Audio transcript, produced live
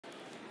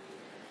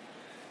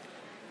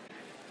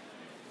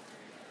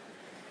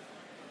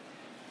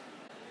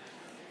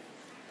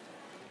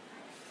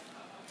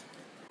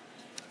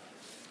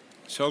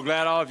So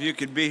glad all of you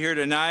could be here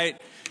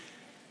tonight.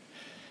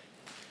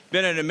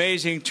 Been an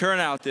amazing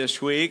turnout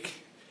this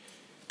week.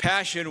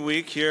 Passion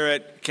Week here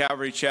at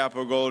Calvary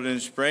Chapel, Golden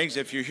Springs.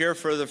 If you're here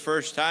for the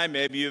first time,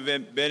 maybe you've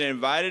been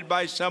invited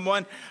by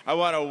someone, I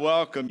want to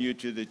welcome you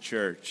to the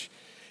church.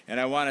 And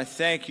I want to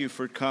thank you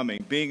for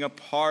coming, being a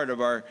part of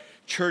our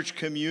church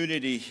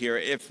community here.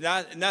 If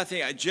not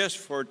nothing, just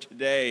for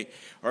today,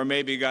 or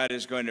maybe God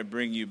is going to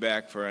bring you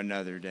back for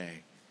another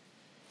day.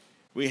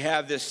 We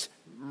have this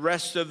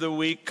rest of the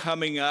week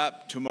coming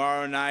up.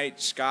 Tomorrow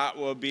night, Scott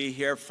will be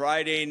here.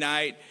 Friday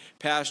night,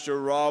 Pastor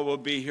Raw will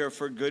be here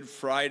for Good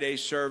Friday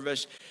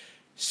service.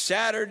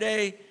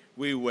 Saturday,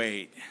 we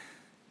wait.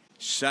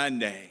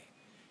 Sunday,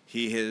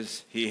 he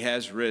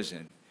has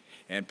risen.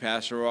 And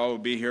Pastor Raw will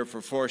be here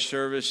for 4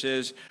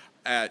 services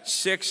at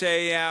 6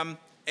 a.m.,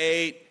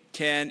 8,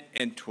 10,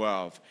 and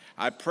 12.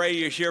 I pray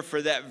you're here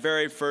for that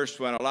very first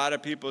one. A lot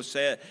of people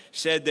said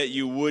that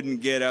you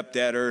wouldn't get up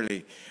that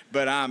early.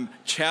 But I'm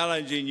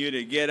challenging you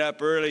to get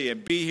up early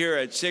and be here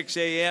at 6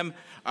 a.m.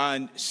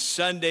 on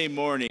Sunday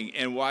morning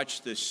and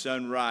watch the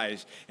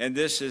sunrise. And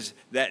this is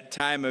that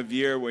time of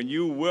year when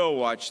you will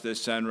watch the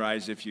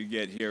sunrise if you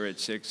get here at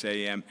 6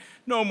 a.m.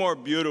 No more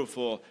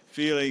beautiful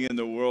feeling in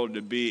the world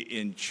to be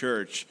in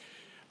church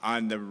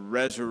on the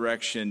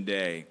resurrection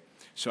day.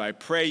 So I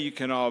pray you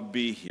can all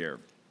be here.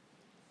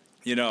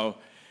 You know,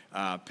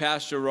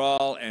 Pastor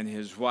Rawl and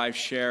his wife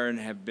Sharon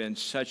have been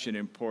such an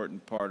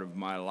important part of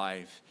my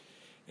life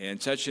and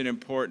such an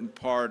important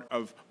part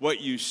of what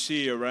you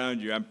see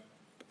around you.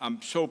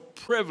 I'm so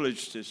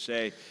privileged to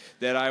say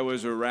that I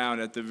was around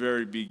at the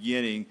very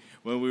beginning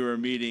when we were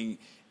meeting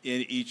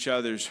in each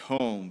other's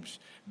homes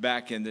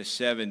back in the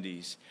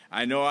 70s.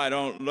 I know I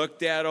don't look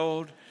that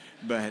old,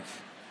 but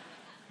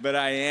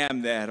I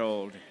am that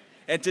old.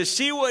 And to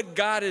see what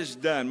God has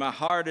done, my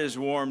heart is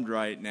warmed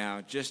right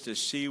now just to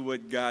see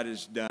what God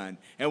has done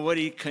and what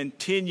he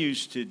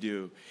continues to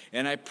do.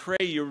 And I pray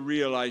you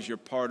realize you're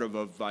part of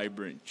a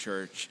vibrant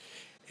church.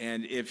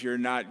 And if you're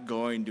not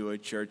going to a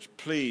church,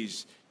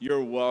 please,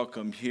 you're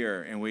welcome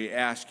here, and we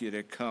ask you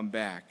to come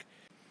back.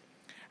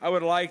 I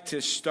would like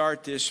to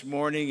start this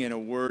morning in a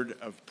word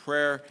of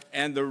prayer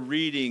and the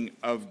reading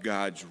of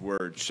God's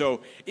word.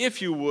 So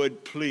if you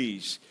would,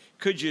 please,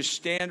 could you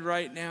stand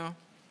right now?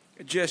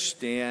 Just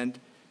stand.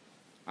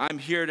 I'm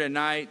here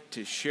tonight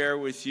to share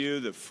with you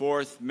the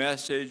 4th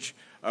message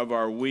of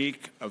our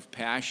week of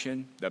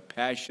passion, the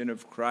passion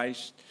of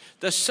Christ,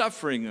 the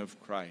suffering of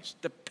Christ,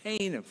 the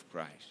pain of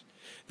Christ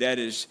that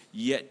is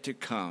yet to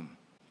come.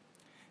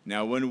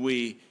 Now, when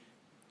we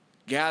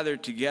gather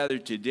together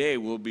today,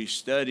 we'll be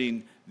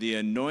studying the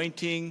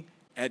anointing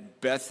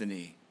at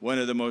Bethany, one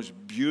of the most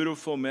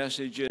beautiful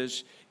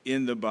messages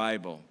in the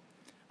Bible,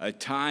 a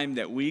time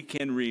that we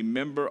can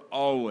remember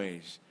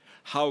always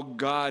how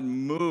God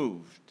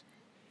moved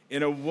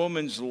in a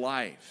woman's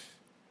life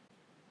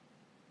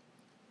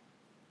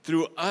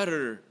through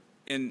utter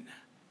and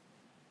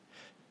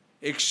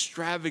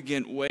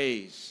extravagant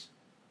ways.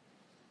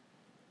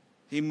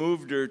 He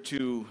moved her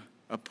to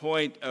a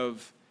point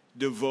of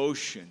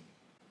devotion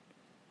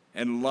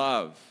and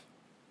love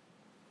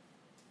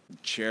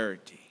and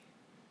charity.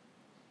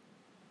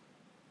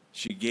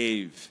 She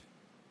gave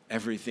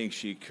everything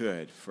she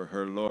could for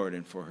her Lord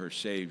and for her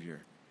Savior.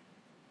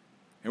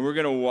 And we're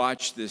going to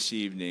watch this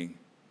evening.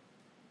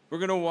 We're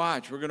going to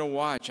watch.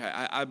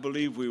 I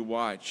believe we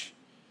watch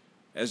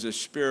as the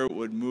Spirit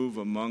would move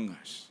among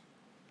us.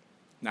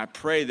 And I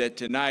pray that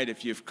tonight,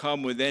 if you've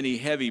come with any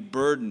heavy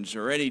burdens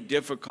or any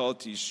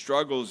difficulties,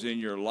 struggles in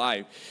your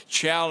life,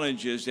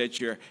 challenges that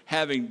you're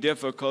having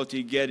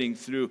difficulty getting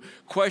through,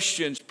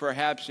 questions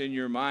perhaps in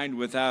your mind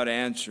without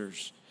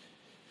answers,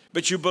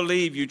 but you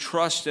believe, you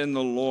trust in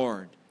the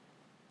Lord,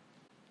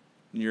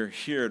 and you're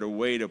here to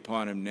wait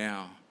upon him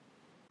now.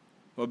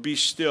 Well, be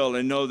still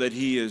and know that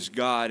he is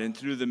God. And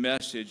through the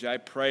message, I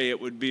pray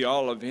it would be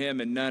all of him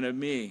and none of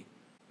me.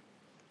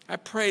 I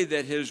pray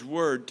that his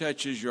word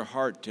touches your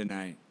heart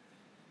tonight.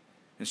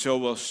 And so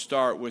we'll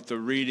start with the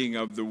reading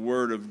of the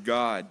word of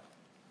God.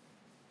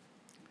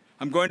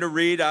 I'm going to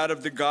read out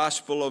of the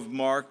Gospel of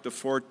Mark, the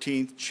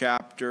 14th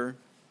chapter,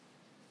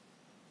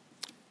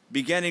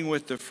 beginning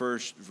with the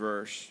first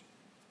verse.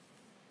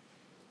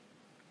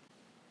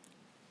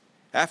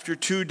 After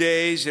 2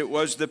 days, it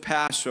was the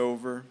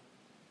Passover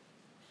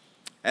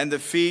and the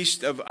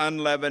feast of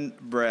unleavened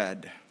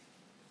bread.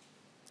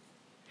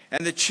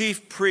 And the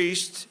chief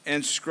priests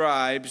and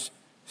scribes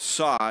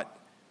sought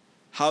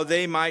how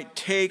they might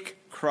take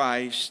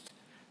Christ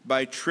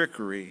by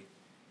trickery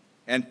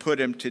and put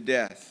him to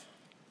death.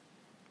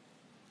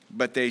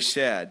 But they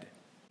said,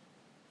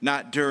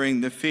 not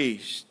during the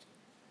feast,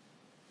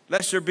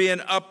 lest there be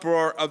an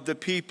uproar of the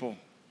people.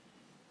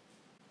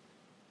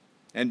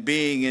 And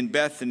being in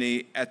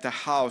Bethany at the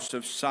house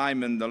of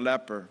Simon the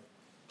leper,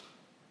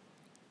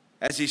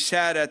 as he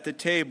sat at the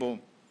table,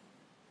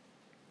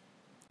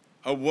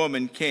 a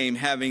woman came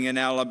having an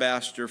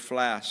alabaster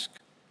flask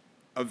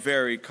of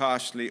very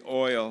costly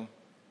oil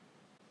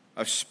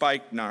of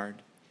spikenard.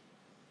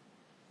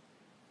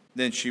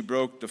 Then she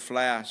broke the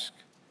flask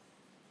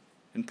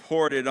and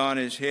poured it on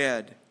his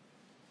head.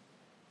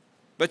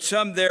 But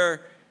some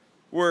there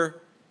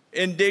were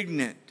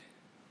indignant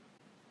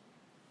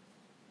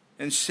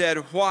and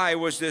said, "Why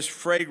was this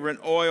fragrant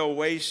oil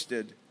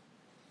wasted?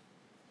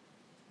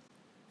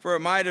 For it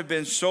might have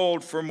been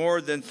sold for more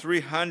than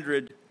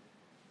 300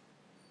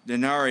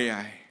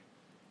 denarii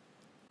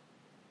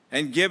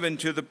and given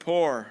to the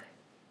poor."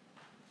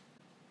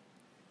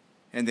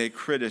 And they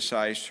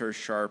criticized her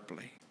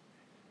sharply.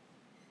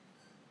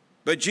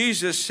 But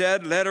Jesus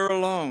said, "Let her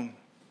alone.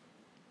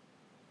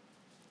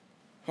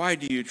 Why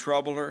do you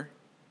trouble her?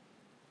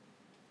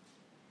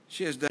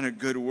 She has done a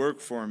good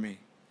work for me.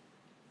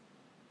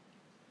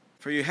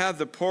 For you have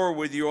the poor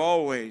with you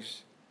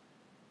always,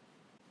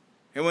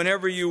 and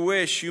whenever you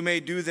wish, you may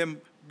do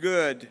them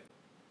good.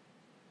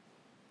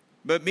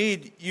 But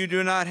me you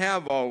do not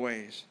have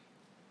always.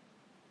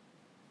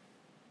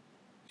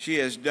 She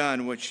has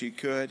done what she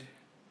could.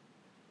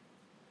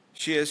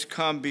 She has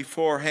come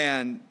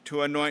beforehand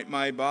to anoint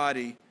my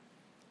body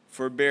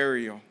for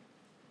burial.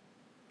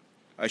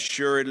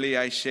 Assuredly,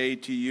 I say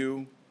to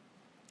you,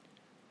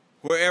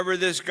 wherever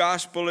this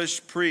gospel is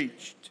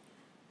preached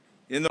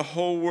in the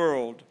whole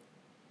world,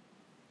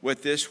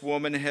 what this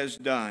woman has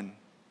done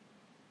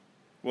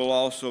will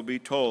also be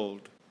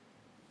told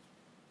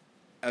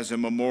as a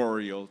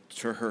memorial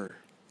to her."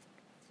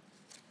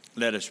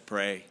 Let us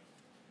pray.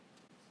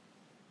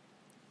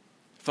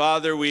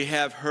 Father, we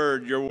have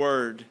heard your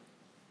word,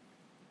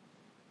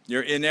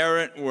 your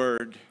inerrant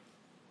word,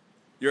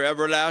 your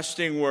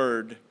everlasting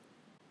word,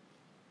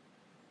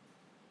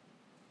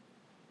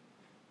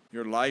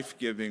 your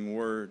life-giving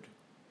word,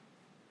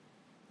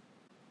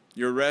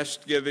 your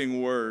rest-giving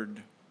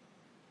word,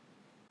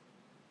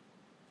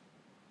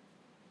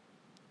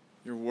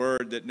 your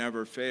word that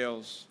never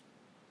fails,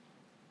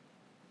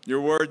 your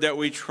word that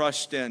we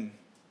trust in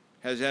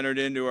has entered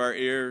into our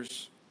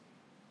ears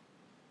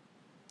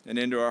and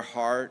into our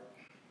heart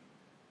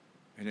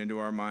and into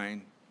our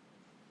mind.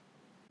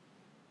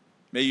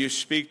 May you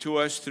speak to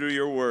us through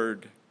your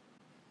word.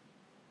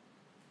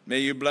 May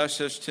you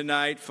bless us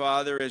tonight,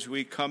 Father, as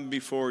we come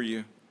before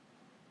you.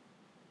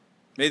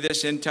 May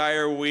this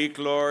entire week,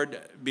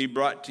 Lord, be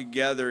brought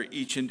together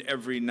each and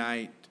every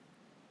night.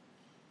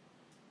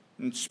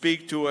 And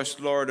speak to us,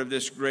 Lord, of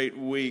this great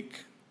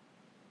week,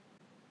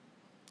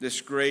 this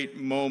great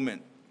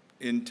moment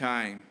in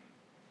time.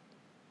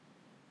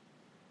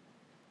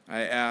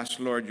 I ask,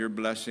 Lord, your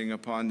blessing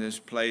upon this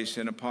place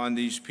and upon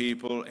these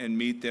people, and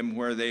meet them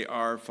where they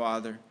are,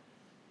 Father.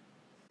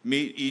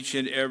 Meet each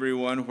and every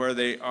one where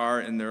they are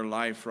in their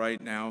life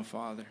right now,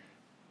 Father.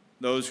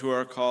 Those who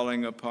are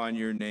calling upon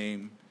your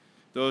name,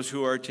 those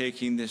who are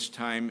taking this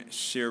time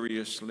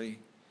seriously,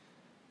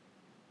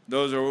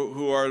 those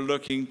who are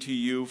looking to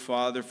you,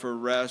 Father, for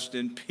rest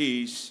and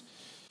peace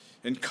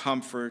and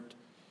comfort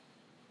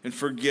and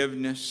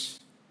forgiveness,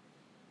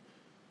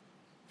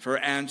 for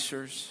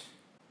answers,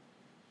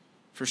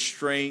 for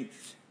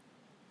strength,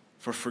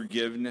 for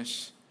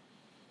forgiveness.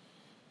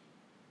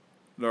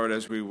 Lord,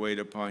 as we wait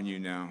upon you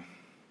now,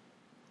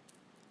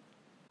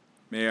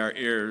 may our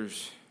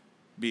ears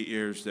be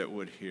ears that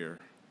would hear.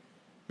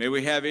 May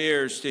we have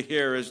ears to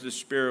hear as the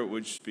Spirit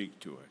would speak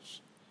to us.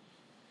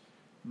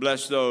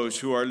 Bless those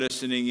who are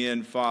listening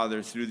in,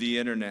 Father, through the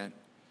internet.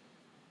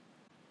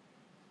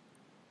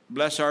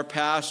 Bless our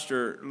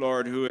pastor,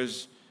 Lord, who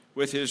is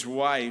with his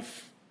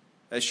wife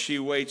as she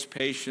waits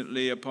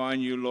patiently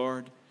upon you,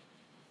 Lord.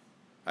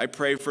 I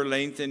pray for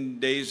lengthened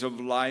days of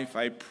life.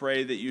 I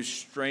pray that you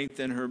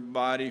strengthen her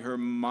body, her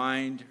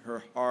mind,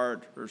 her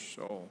heart, her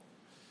soul.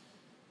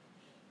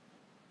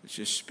 Let's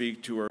just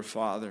speak to her,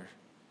 Father,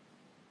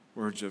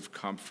 words of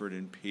comfort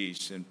and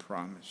peace and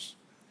promise.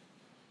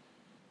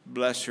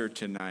 Bless her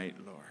tonight,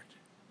 Lord.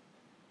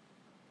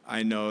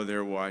 I know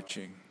they're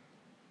watching,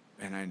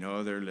 and I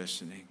know they're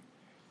listening.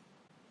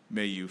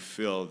 May you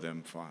fill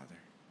them, Father,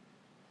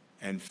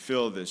 and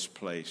fill this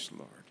place,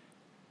 Lord.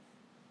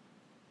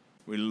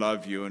 We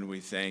love you and we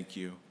thank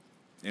you.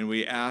 And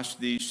we ask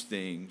these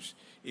things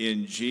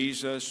in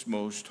Jesus'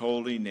 most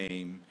holy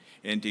name.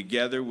 And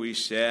together we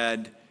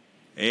said,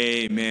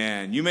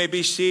 amen. You may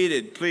be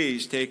seated.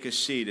 Please take a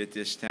seat at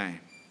this time.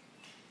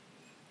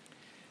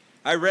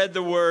 I read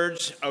the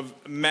words of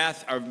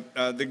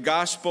the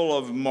Gospel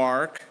of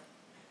Mark.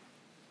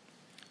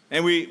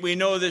 And we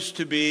know this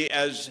to be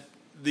as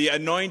the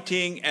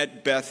anointing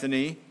at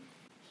Bethany.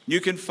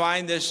 You can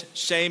find this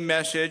same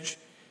message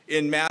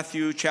in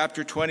Matthew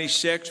chapter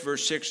 26,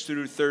 verse 6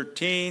 through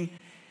 13,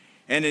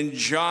 and in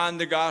John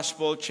the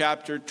Gospel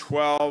chapter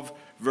 12,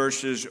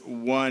 verses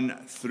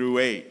 1 through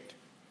 8.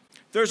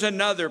 There's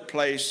another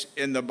place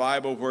in the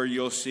Bible where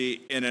you'll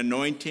see an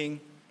anointing,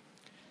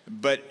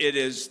 but it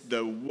is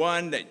the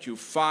one that you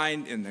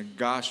find in the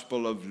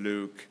Gospel of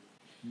Luke.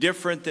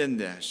 Different than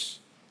this.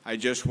 I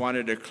just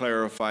wanted to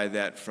clarify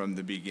that from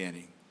the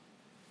beginning.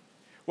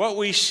 What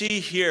we see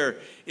here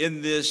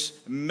in this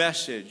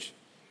message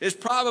is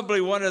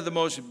probably one of the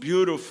most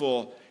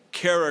beautiful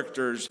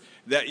characters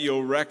that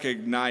you'll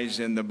recognize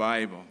in the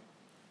Bible.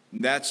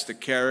 That's the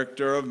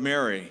character of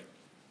Mary.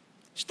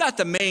 It's not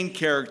the main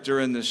character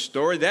in the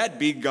story. That'd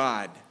be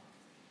God.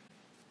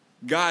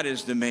 God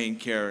is the main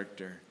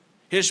character.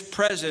 His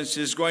presence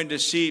is going to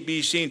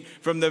be seen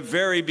from the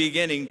very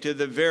beginning to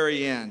the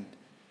very end.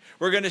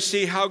 We're going to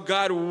see how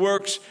God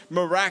works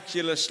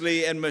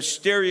miraculously and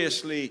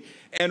mysteriously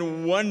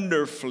and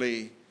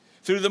wonderfully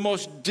through the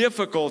most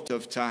difficult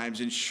of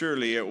times, and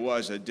surely it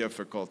was a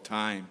difficult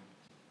time.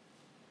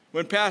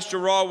 When Pastor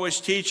Rawl was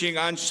teaching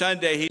on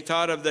Sunday, he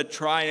taught of the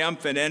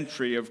triumphant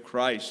entry of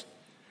Christ.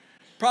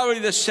 Probably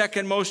the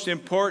second most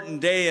important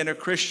day in a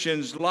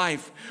Christian's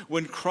life,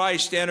 when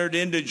Christ entered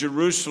into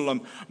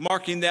Jerusalem,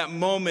 marking that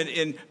moment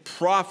in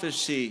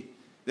prophecy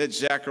that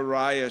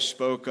Zechariah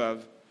spoke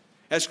of,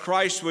 as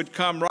Christ would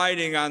come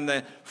riding on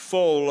the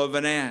foal of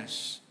an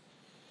ass,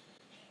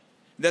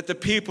 that the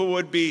people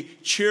would be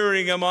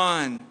cheering him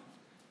on.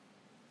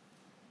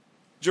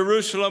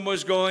 Jerusalem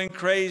was going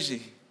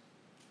crazy.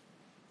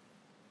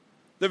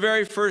 The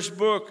very first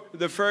book,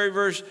 the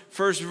very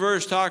first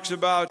verse talks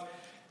about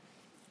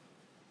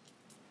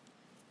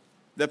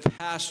the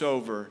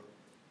Passover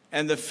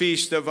and the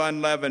Feast of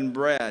Unleavened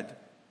Bread.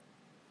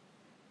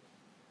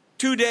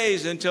 2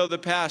 days until the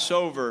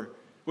Passover,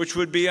 which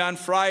would be on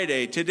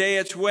Friday. Today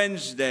it's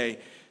Wednesday,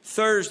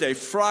 Thursday,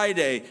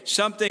 Friday.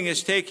 Something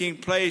is taking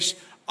place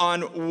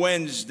on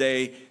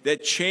Wednesday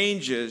that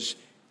changes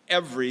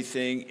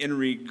everything in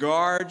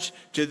regards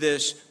to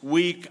this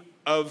week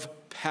of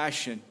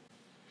Passion.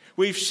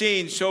 We've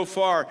seen so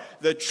far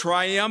the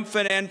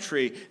triumphant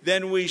entry.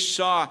 Then we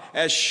saw,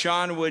 as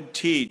Sean would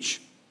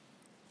teach,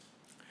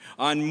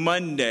 on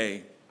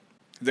Monday,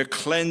 the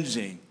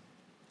cleansing.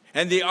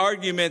 And the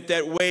argument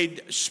that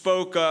Wade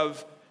spoke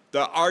of,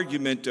 the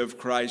argument of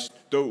Christ,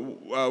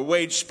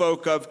 Wade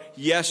spoke of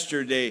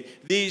yesterday.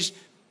 These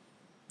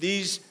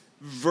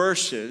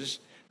verses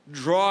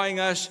drawing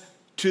us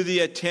to the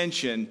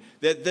attention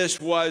that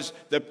this was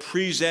the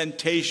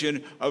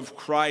presentation of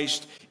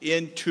Christ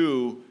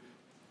into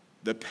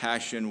the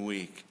Passion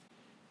Week.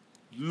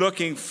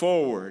 Looking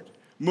forward,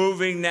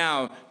 moving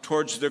now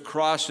towards the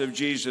cross of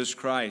Jesus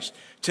Christ.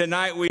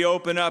 Tonight we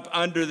open up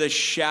under the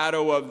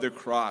shadow of the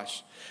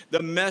cross.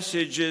 The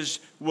messages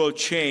will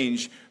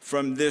change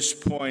from this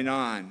point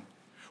on.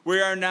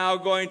 We are now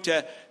going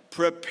to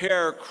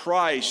prepare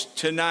Christ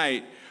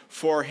tonight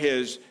for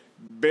his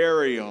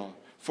burial,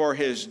 for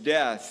his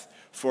death,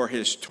 for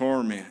his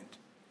torment.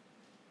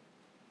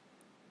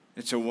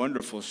 It's a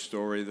wonderful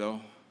story,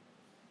 though.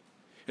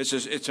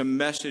 It's a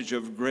message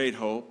of great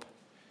hope.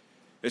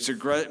 It's a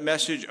great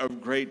message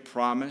of great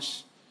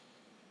promise.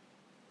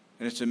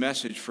 And it's a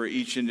message for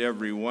each and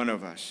every one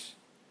of us.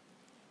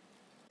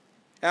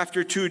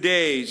 After 2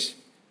 days,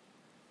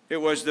 it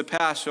was the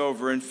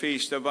Passover and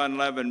Feast of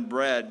Unleavened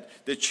Bread.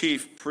 The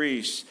chief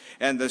priests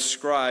and the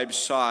scribes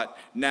sought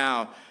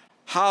now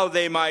how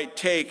they might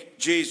take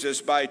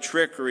Jesus by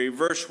trickery.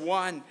 Verse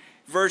 1,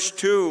 verse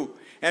 2,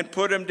 and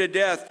put him to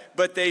death.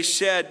 But they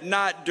said,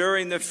 not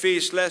during the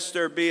feast, lest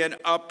there be an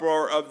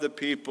uproar of the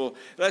people.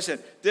 Listen,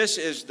 this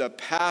is the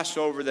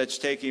Passover that's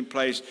taking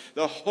place.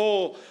 The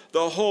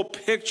whole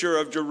picture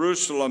of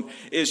Jerusalem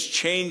is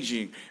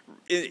changing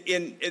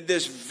in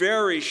this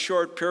very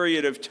short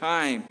period of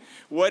time.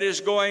 What is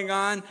going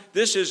on?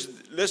 This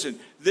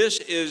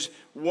is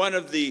one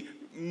of the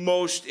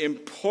most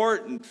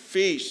important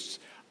feasts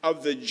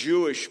of the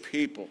Jewish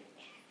people,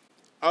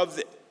 of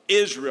the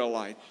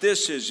Israelite.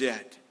 This is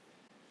it.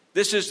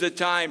 This is the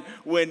time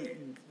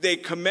when they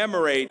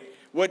commemorate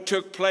what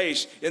took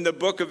place in the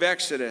book of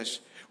Exodus,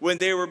 when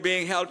they were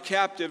being held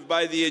captive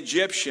by the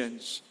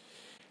Egyptians,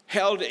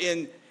 held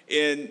in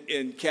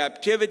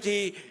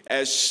captivity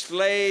as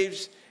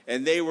slaves,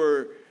 and they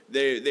were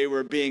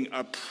being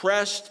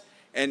oppressed,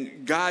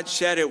 and God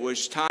said it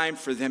was time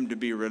for them to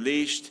be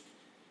released,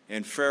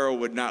 and Pharaoh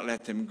would not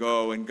let them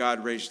go, and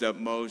God raised up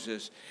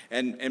Moses,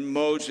 and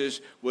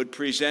Moses would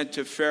present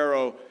to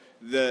Pharaoh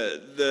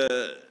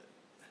the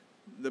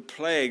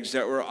plagues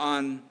that were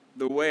on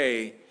the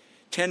way.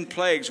 10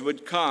 plagues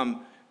would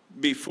come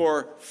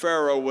before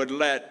Pharaoh would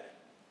let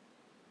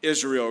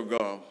Israel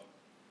go.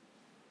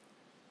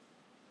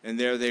 And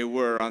there they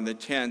were on the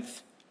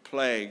 10th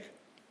plague.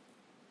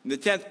 And the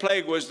 10th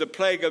plague was the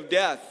plague of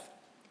death.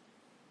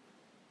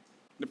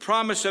 The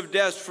promise of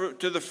death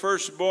to the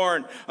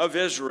firstborn of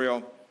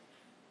Israel,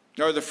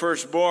 or the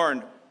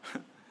firstborn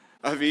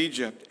of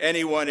Egypt,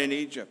 anyone in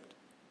Egypt.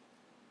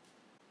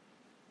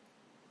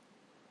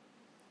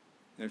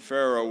 And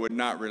Pharaoh would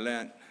not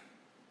relent.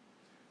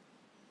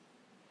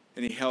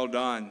 And he held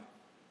on.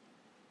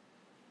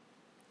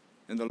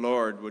 And the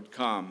Lord would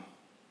come.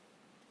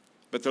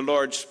 But the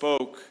Lord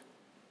spoke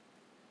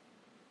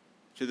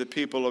to the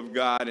people of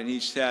God, and he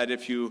said,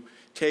 if you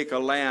take a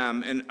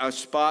lamb, and a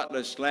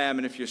spotless lamb,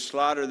 and if you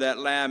slaughter that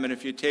lamb, and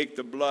if you take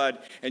the blood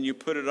and you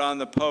put it on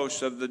the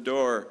posts of the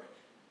door,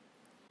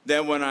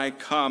 then when I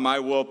come, I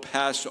will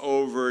pass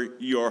over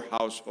your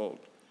household,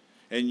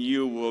 and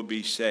you will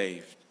be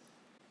saved.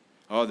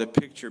 Oh, the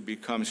picture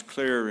becomes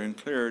clearer and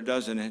clearer,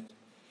 doesn't it?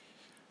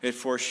 It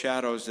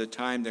foreshadows the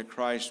time that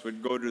Christ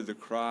would go to the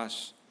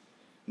cross,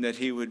 and that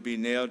he would be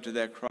nailed to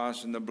that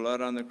cross, and the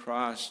blood on the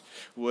cross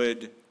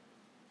would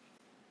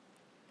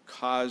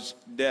cause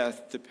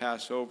death to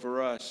pass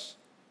over us.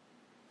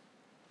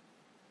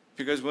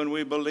 Because when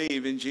we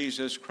believe in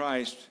Jesus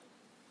Christ,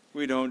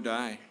 we don't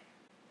die.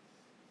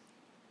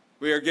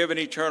 We are given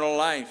eternal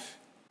life.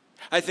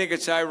 I think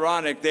it's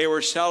ironic. They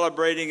were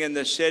celebrating in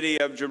the city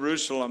of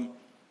Jerusalem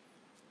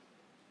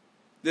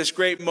this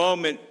great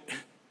moment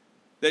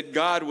that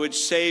God would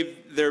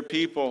save their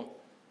people.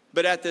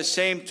 But at the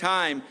same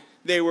time,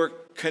 they were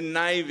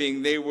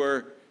conniving. They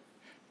were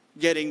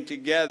getting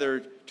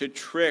together to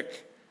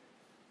trick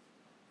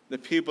the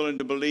people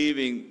into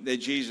believing that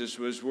Jesus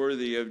was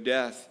worthy of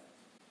death.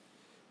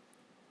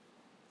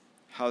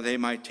 How they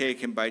might take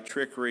him by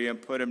trickery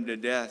and put him to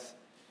death.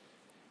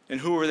 And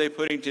who were they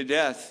putting to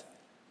death?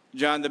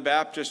 John the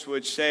Baptist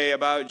would say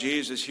about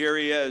Jesus, here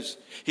he is.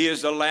 He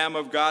is the Lamb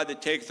of God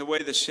that taketh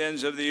away the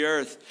sins of the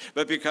earth.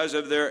 But because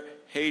of their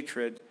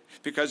hatred,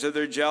 because of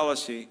their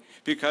jealousy,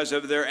 because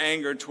of their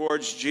anger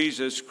towards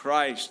Jesus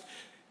Christ,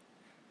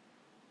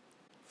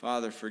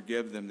 Father,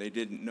 forgive them. They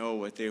didn't know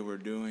what they were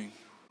doing.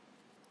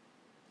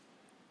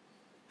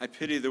 I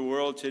pity the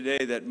world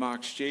today that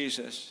mocks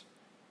Jesus.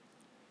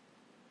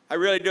 I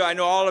really do. I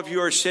know all of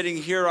you are sitting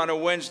here on a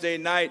Wednesday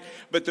night,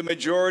 but the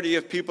majority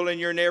of people in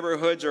your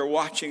neighborhoods are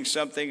watching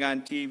something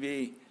on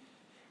TV.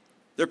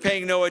 They're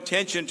paying no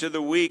attention to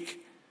the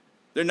week.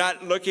 They're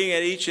not looking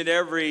at each and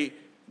every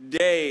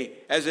day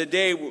as a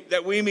day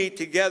that we meet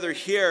together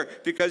here,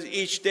 because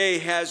each day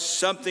has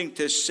something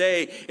to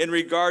say in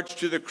regards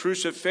to the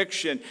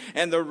crucifixion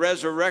and the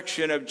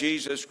resurrection of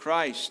Jesus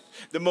Christ,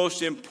 the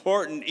most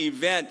important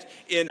event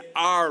in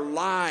our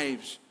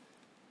lives.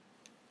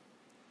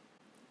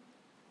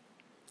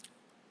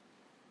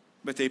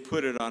 But they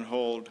put it on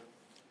hold.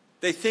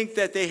 They think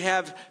that they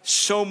have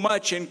so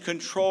much in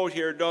control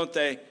here, don't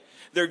they?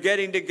 They're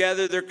getting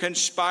together, they're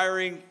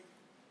conspiring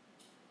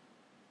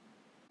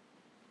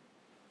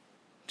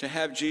to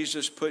have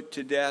Jesus put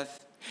to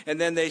death.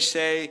 And then they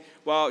say,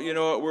 well, you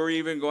know what, we're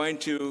even going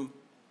to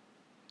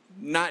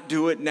not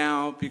do it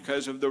now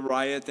because of the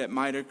riot that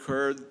might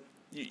occur.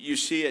 You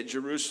see at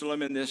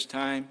Jerusalem in this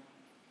time.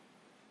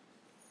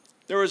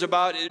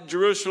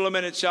 Jerusalem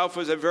in itself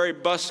was a very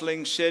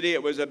bustling city.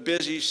 It was a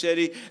busy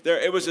city.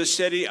 It was a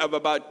city of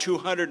about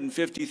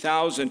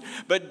 250,000.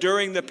 But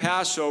during the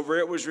Passover,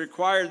 it was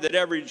required that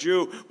every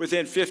Jew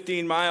within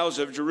 15 miles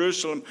of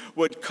Jerusalem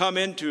would come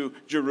into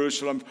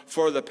Jerusalem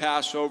for the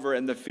Passover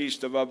and the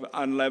Feast of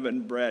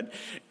Unleavened Bread.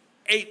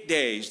 8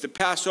 days. The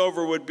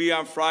Passover would be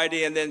on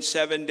Friday, and then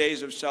 7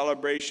 days of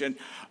celebration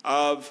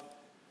of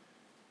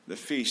the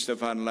Feast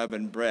of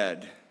Unleavened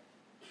Bread.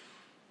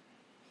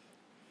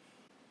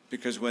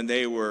 Because when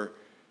they were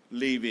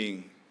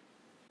leaving,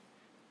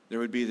 there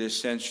would be this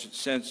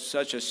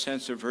such a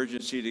sense of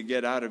urgency to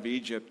get out of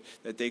Egypt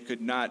that they could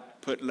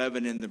not put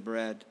leaven in the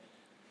bread.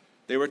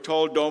 They were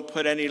told, don't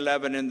put any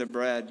leaven in the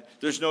bread.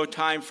 There's no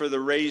time for the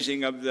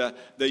raising of the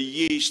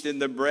yeast in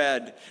the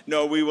bread.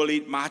 No, we will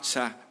eat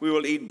matzah. We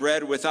will eat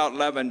bread without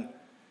leaven.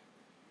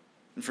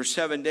 And for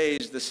 7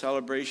 days, the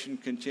celebration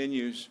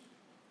continues.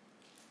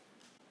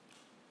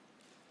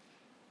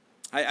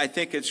 I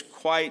think it's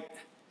quite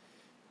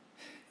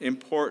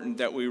important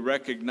that we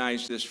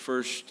recognize this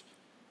first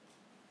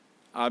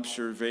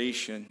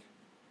observation.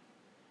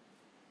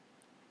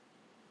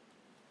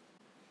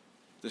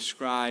 The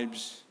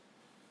scribes,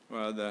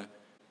 well, the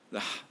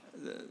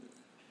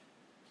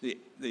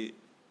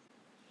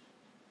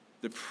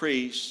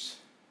priests,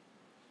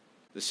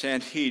 the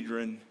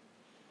Sanhedrin,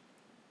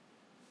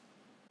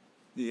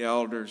 the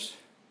elders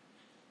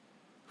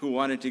who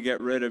wanted to get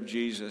rid of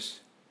Jesus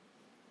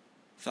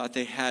thought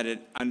they had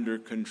it under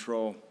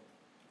control.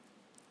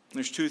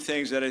 There's two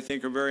things that I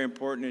think are very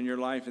important in your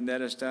life, and that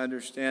is to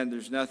understand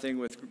there's nothing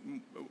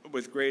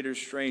with greater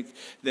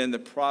strength than the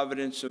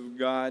providence of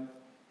God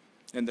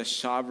and the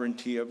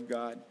sovereignty of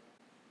God.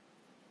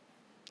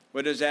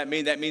 What does that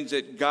mean? That means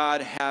that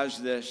God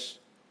has this.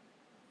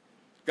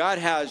 God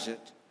has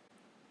it.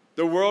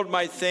 The world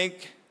might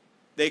think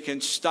they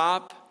can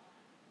stop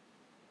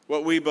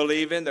what we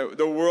believe in. The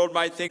world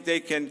might think they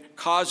can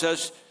cause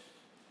us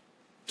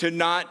to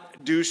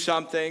not do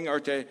something or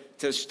to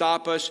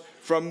stop us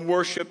from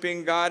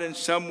worshiping God in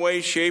some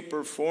way, shape,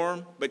 or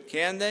form. But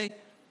can they?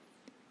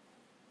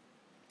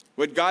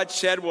 What God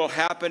said will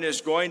happen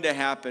is going to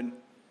happen.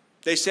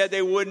 They said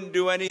they wouldn't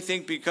do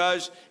anything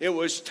because it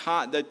was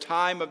the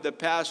time of the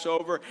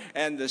Passover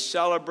and the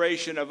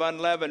celebration of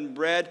unleavened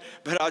bread.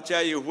 But I'll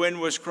tell you, when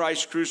was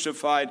Christ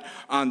crucified?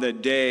 On the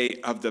day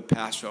of the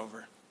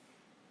Passover.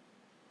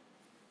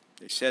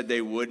 They said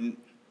they wouldn't,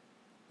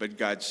 but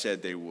God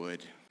said they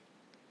would.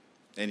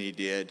 And he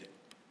did.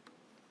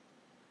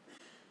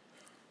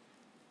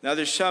 Now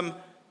there's some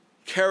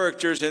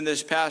characters in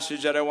this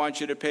passage that I want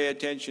you to pay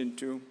attention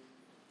to.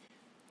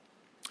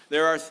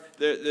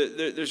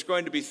 There's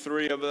going to be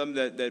three of them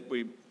that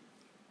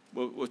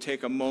we'll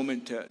take a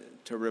moment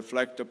to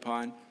reflect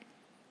upon.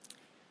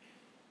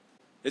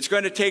 It's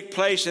going to take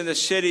place in the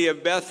city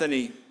of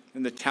Bethany.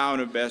 in the town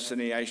of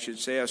Bethany, I should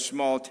say, a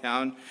small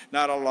town,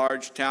 not a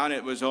large town.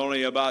 It was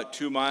only about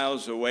 2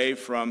 miles away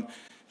from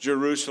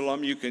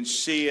Jerusalem. You can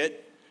see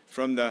it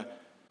from the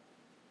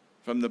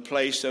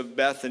place of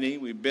Bethany.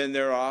 We've been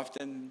there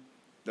often.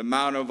 The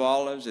Mount of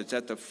Olives. It's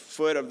at the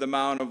foot of the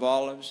Mount of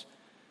Olives.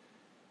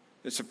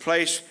 It's a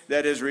place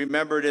that is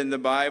remembered in the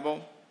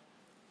Bible.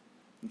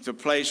 It's a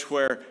place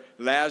where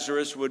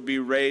Lazarus would be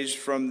raised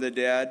from the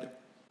dead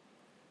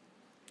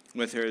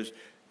with his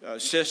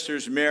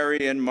sisters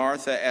Mary and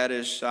Martha at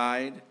his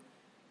side.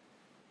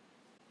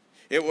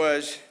 It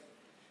was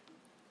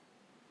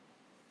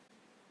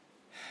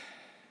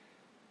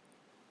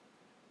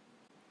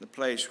the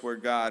place where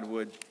God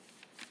would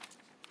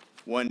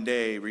one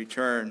day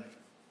return.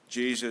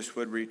 Jesus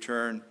would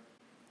return.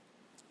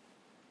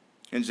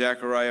 In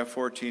Zechariah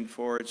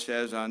 14:4 it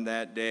says, on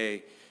that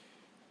day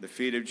the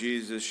feet of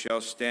Jesus shall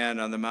stand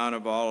on the Mount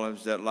of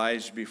Olives that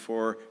lies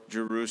before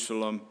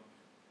Jerusalem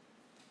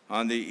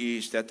on the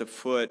east. At the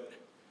foot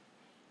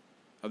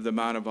of the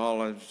Mount of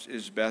Olives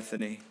is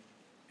Bethany.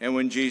 And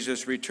when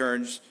Jesus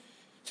returns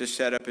to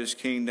set up his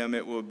kingdom,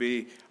 it will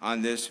be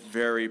on this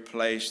very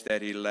place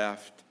that he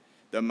left,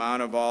 the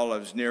Mount of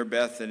Olives near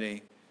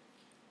Bethany.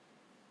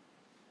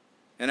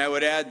 And I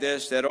would add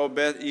this, that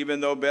even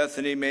though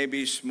Bethany may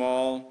be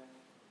small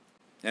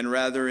and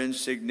rather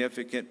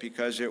insignificant,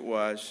 because it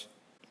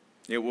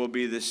will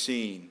be the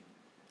scene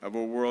of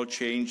a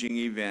world-changing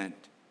event,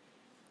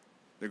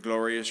 the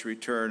glorious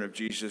return of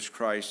Jesus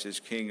Christ as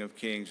King of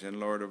Kings and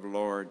Lord of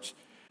Lords.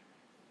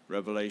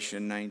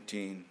 Revelation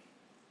 19.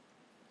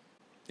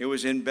 It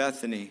was in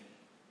Bethany.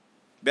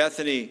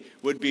 Bethany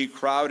would be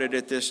crowded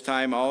at this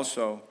time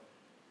also.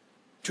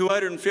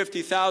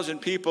 250,000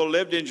 people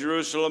lived in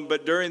Jerusalem,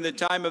 but during the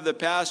time of the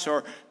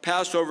Passover,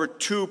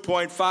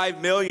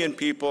 2.5 million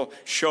people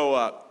show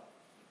up.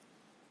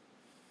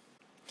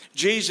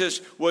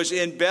 Jesus was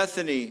in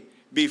Bethany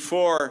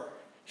before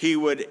he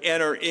would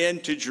enter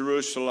into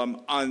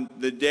Jerusalem on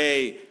the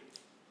day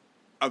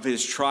of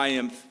his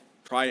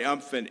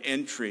triumphant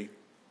entry.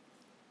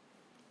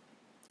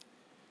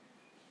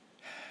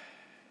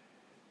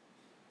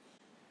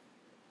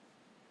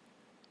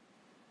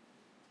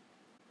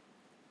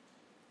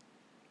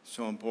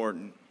 So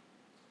important.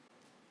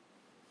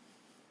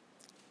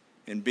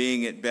 And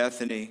being at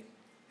Bethany,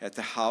 at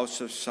the house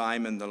of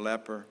Simon the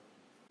leper,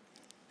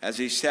 as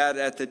he sat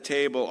at the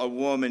table, a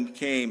woman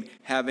came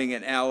having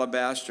an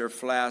alabaster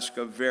flask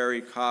of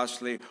very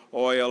costly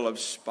oil of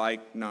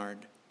spikenard.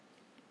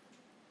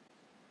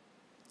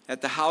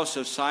 At the house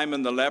of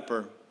Simon the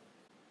leper,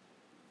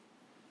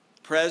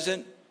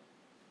 present,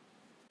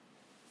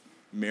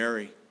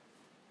 Mary.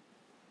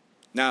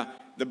 Now,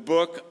 the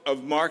book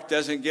of Mark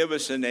doesn't give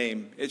us a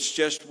name. It's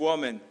just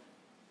woman.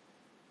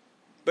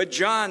 But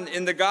John,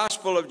 in the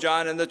Gospel of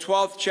John, in the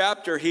 12th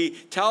chapter, he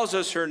tells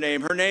us her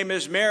name. Her name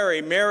is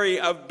Mary, Mary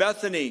of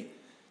Bethany,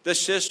 the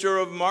sister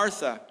of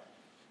Martha,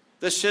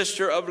 the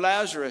sister of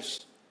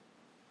Lazarus.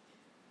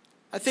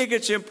 I think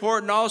it's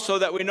important also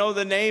that we know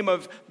the name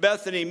of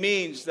Bethany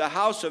means the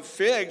house of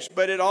figs,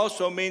 but it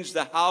also means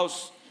the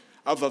house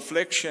of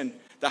affliction,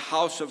 the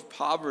house of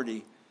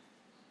poverty.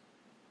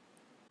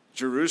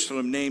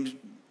 Jerusalem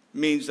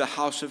means the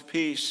house of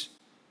peace.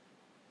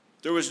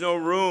 There was no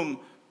room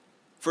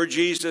for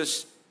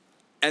Jesus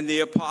and the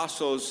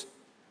apostles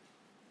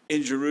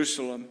in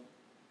Jerusalem,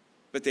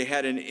 but they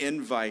had an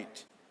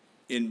invite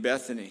in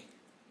Bethany.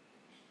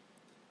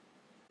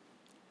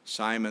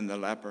 Simon the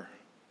leper.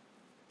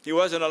 He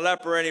wasn't a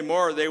leper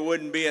anymore. They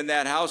wouldn't be in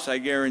that house, I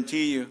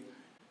guarantee you.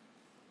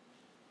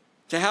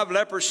 To have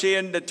leprosy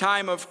in the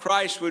time of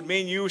Christ would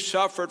mean you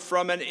suffered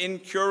from an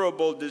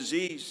incurable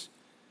disease.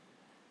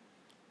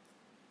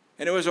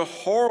 And it was a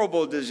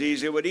horrible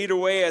disease. It would eat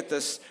away at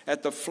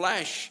the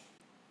flesh.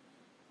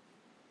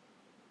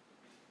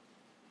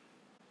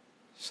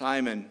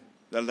 Simon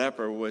the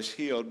leper was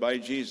healed by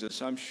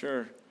Jesus, I'm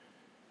sure.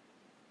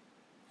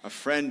 A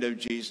friend of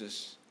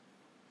Jesus.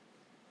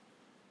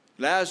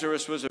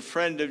 Lazarus was a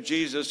friend of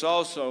Jesus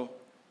also.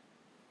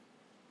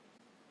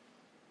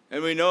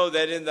 And we know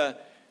that in the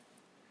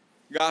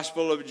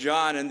Gospel of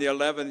John, in the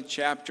 11th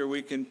chapter,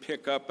 we can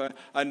pick up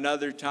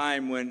another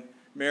time when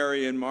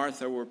Mary and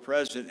Martha were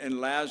present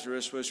and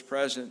Lazarus was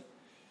present.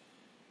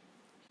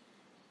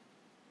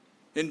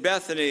 In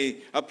Bethany,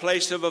 a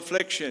place of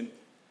affliction,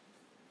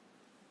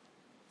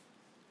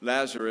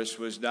 Lazarus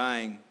was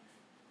dying,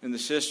 and the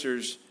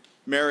sisters,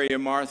 Mary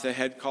and Martha,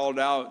 had called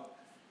out,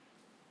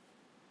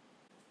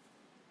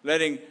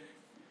 they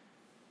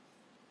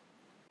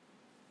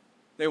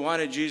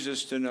wanted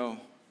Jesus to know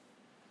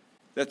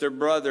that their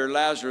brother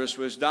Lazarus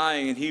was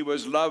dying and he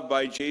was loved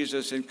by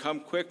Jesus, and come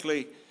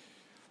quickly.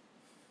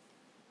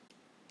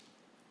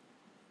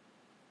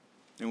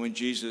 And when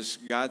Jesus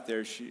got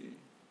there,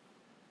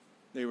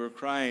 they were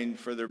crying,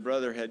 for their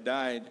brother had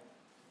died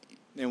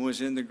and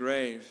was in the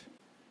grave.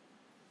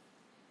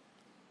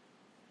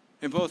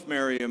 And both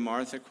Mary and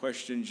Martha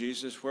questioned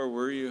Jesus, where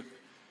were you?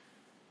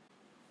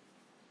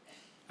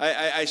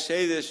 I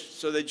say this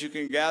so that you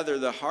can gather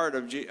the heart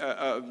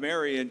of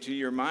Mary into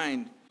your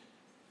mind.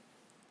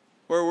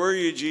 Where were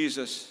you,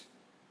 Jesus?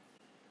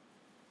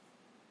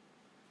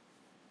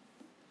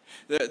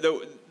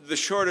 The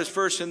shortest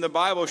verse in the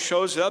Bible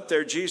shows up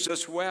there.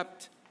 Jesus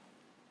wept.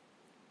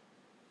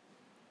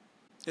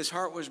 His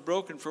heart was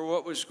broken for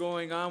what was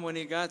going on when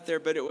he got there,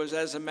 but it was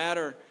as a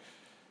matter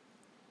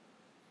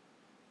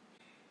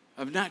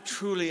of not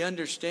truly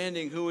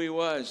understanding who he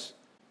was.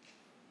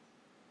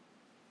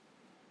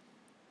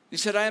 He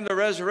said, I am the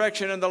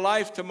resurrection and the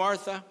life to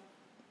Martha.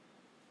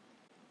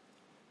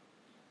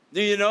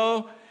 Do you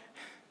know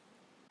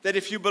that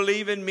if you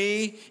believe in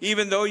me,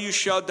 even though you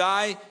shall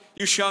die,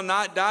 you shall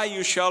not die,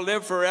 you shall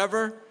live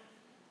forever?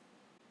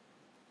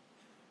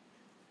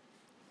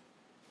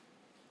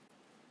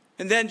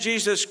 And then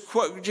Jesus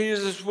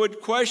would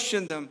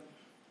question them.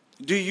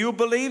 Do you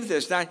believe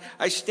this? Now,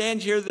 I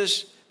stand here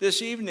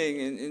this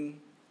evening and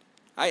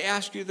I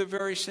ask you the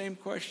very same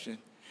question.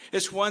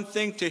 It's one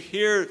thing to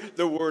hear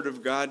the Word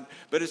of God,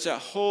 but it's a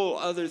whole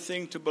other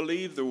thing to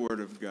believe the Word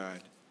of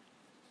God.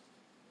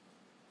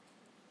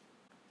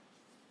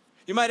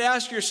 You might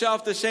ask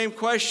yourself the same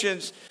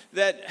questions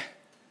that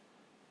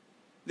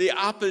the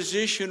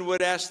opposition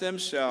would ask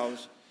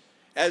themselves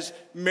as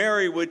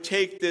Mary would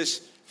take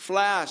this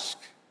flask,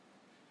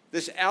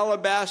 this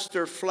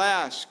alabaster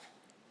flask,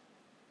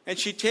 and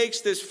she takes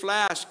this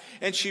flask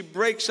and she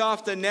breaks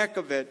off the neck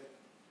of it.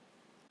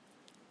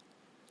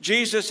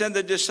 Jesus and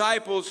the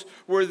disciples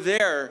were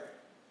there.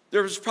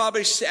 There was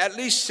probably at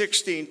least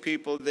 16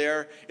 people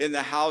there in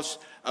the house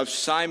of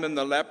Simon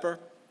the leper.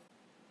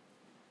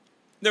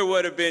 There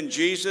would have been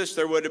Jesus,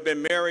 there would have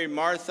been Mary,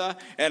 Martha,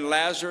 and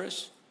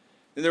Lazarus.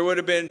 And there would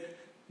have been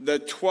the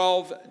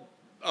 12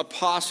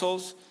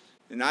 apostles.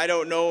 And I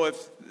don't know if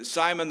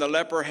Simon the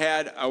leper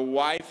had a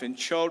wife and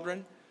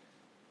children.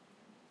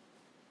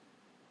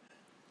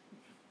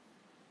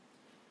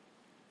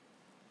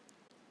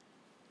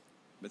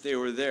 But they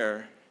were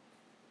there.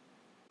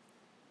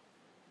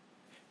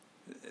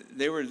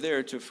 They were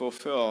there to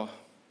fulfill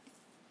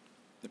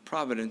the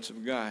providence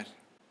of God.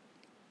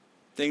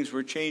 Things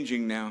were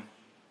changing now.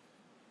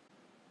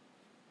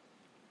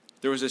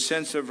 There was a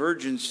sense of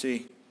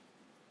urgency.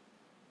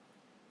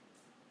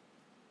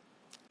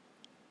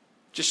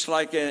 Just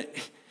like in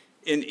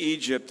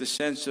Egypt, the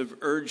sense of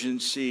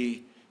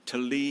urgency to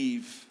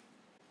leave.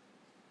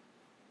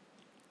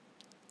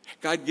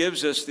 God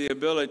gives us the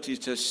ability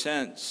to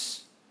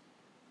sense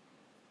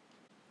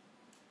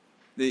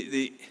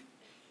the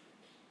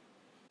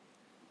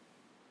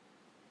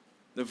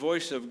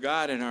voice of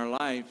God in our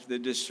life, the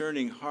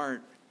discerning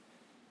heart.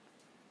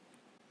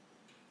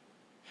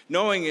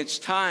 Knowing it's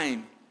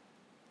time.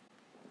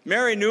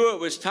 Mary knew it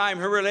was time.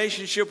 Her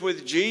relationship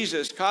with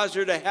Jesus caused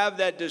her to have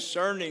that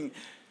discerning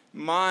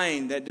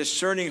mind, that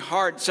discerning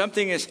heart.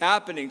 Something is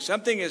happening.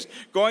 Something is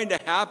going to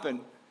happen.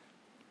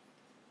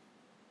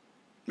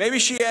 Maybe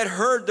she had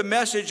heard the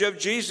message of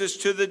Jesus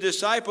to the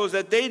disciples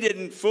that they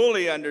didn't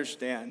fully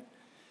understand.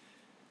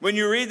 When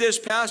you read this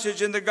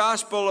passage in the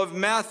Gospel of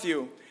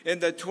Matthew, in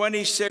the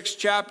 26th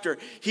chapter,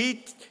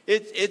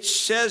 it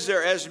says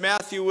there, as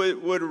Matthew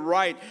would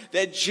write,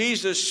 that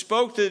Jesus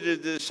spoke to the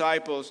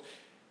disciples.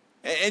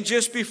 And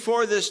just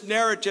before this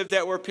narrative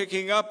that we're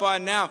picking up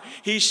on now,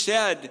 he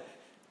said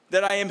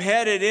that I am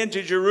headed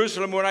into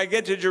Jerusalem. When I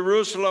get to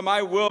Jerusalem,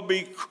 I will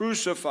be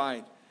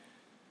crucified.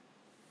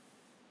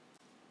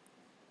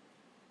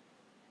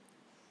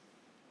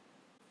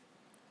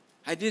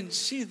 I didn't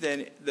see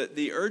then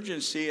the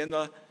urgency in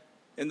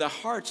the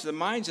hearts, the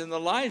minds, and the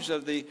lives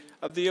of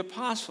the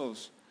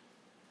apostles.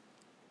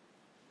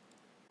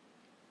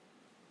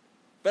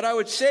 But I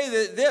would say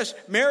that this,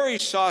 Mary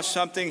saw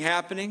something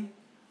happening.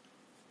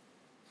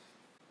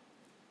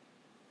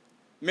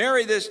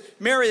 Mary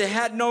that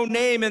had no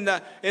name in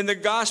the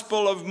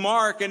Gospel of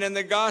Mark and in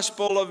the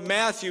Gospel of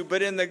Matthew,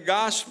 but in the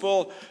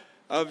Gospel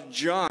of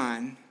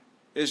John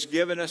is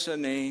given us a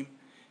name,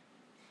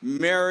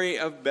 Mary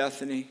of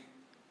Bethany.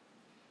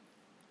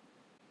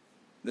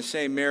 The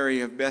same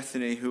Mary of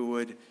Bethany who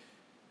would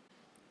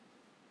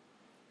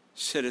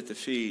sit at the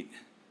feet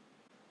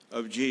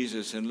of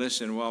Jesus and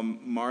listen while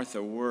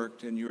Martha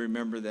worked. And you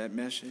remember that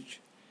message?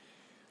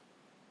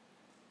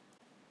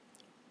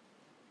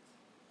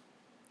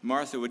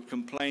 Martha would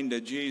complain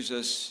to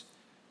Jesus,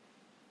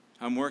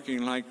 I'm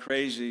working like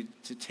crazy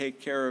to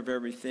take care of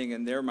everything,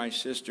 and there my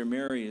sister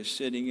Mary is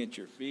sitting at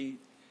your feet.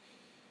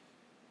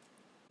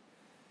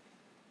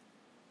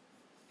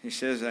 He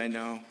says, I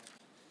know.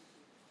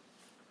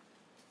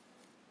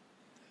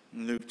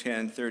 Luke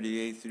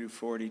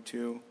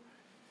 10:38-42.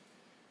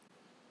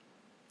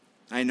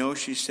 I know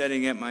she's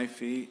sitting at my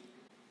feet.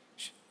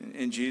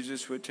 And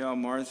Jesus would tell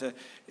Martha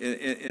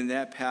in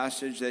that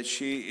passage that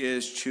she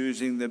is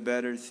choosing the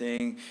better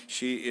thing.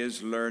 She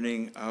is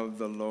learning of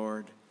the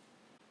Lord.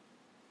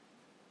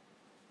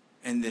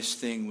 And this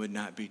thing would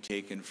not be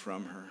taken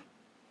from her.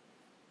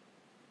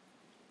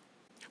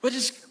 What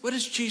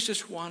does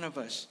Jesus want of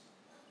us?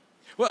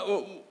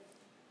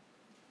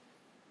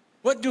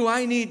 What do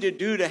I need to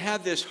do to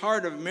have this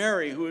heart of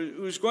Mary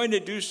who's going to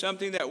do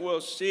something that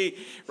we'll see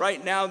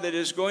right now that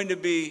is going to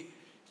be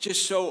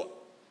just so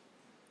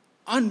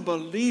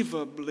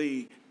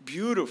unbelievably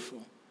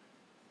beautiful.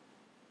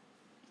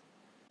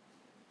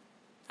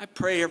 I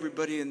pray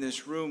everybody in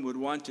this room would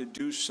want to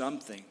do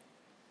something.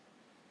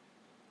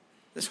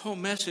 This whole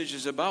message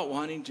is about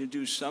wanting to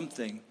do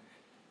something.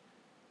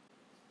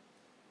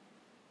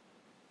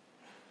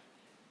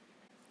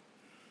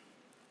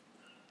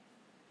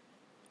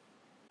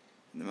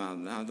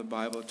 Now the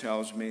Bible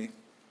tells me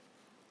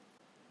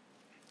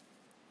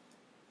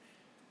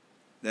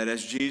that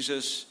as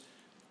Jesus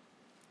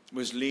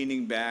was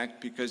leaning back,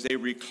 because they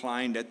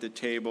reclined at the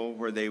table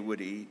where they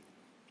would eat,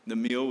 the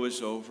meal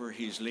was over,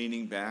 he's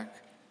leaning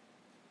back.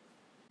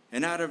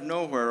 And out of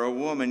nowhere, a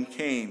woman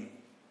came.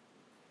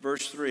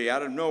 Verse 3,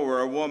 out of nowhere,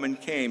 a woman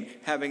came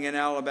having an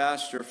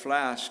alabaster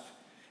flask.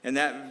 And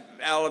that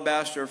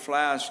alabaster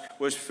flask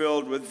was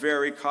filled with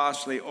very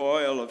costly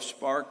oil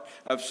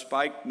of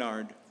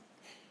spikenard.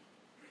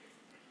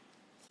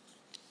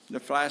 The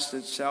flask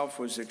itself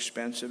was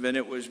expensive, and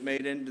it was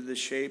made into the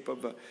shape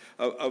of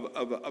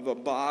a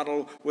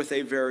bottle with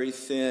a very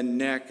thin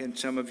neck. And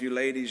some of you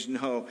ladies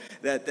know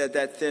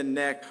that thin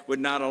neck would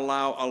not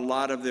allow a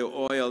lot of the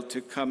oil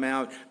to come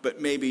out,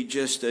 but maybe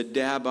just a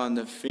dab on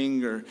the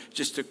finger,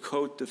 just to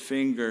coat the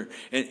finger.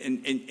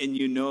 And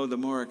you know, the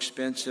more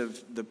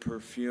expensive the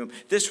perfume.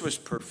 This was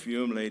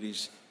perfume,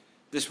 ladies.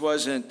 This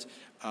wasn't,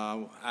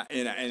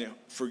 and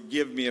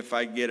forgive me if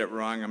I get it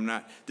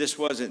wrong, this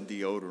wasn't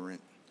deodorant.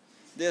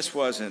 This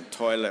wasn't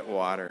toilet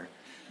water.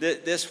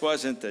 This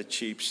wasn't the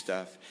cheap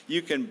stuff.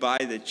 You can buy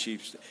the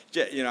cheap stuff.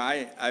 You know,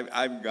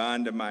 I've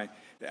gone to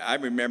I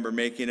remember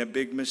making a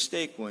big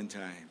mistake one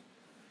time.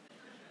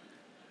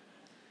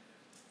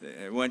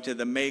 I went to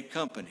the May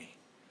Company.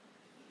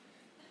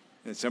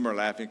 And some are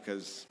laughing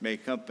because May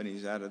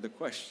Company's out of the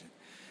question.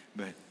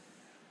 But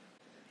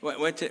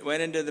went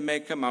into the May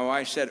Company. My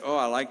wife said, oh,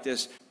 I like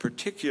this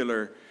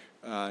particular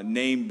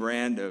name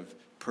brand of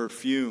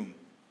perfume.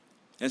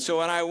 And so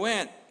when I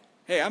went,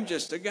 hey, I'm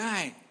just a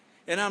guy,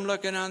 and I'm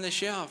looking on the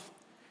shelf,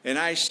 and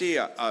I see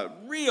a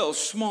real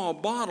small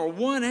bottle,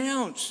 1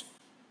 ounce.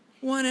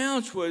 1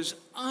 ounce was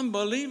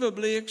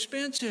unbelievably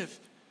expensive.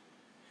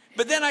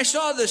 But then I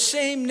saw the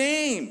same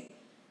name.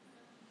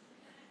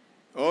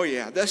 Oh,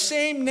 yeah, the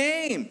same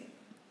name.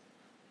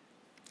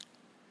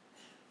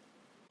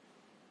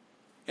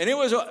 And it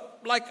was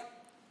like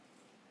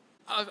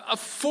a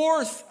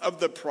fourth of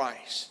the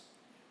price.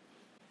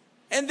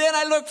 And then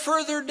I looked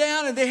further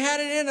down, and they had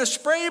it in a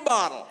spray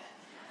bottle.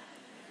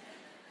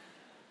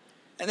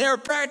 And they were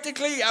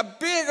practically a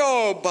big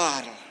old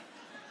bottle.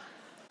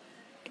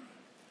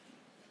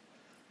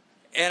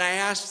 And I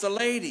asked the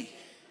lady,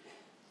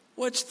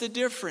 what's the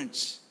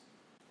difference?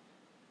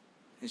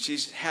 And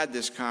she's had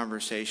this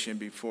conversation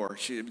before.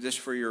 This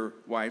for your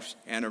wife's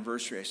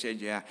anniversary? I said,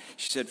 yeah.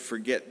 She said,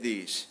 forget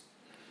these.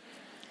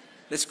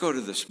 Let's go to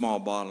the small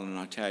bottle, and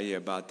I'll tell you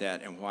about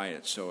that and why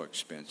it's so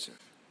expensive.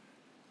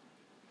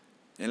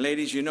 And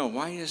ladies, you know,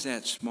 why is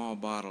that small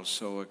bottle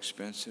so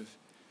expensive?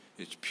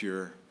 It's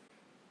pure.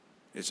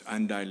 It's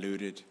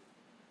undiluted.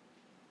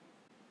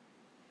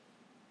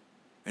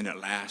 And it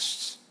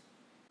lasts.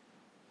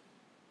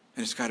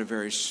 And it's got a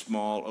very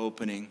small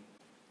opening.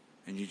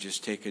 And you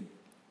just take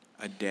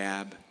a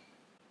dab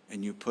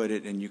and you put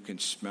it, and you can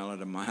smell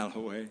it a mile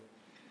away.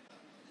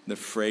 The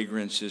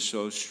fragrance is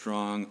so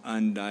strong,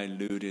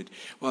 undiluted.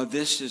 Well,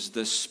 this is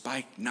the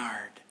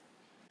spikenard.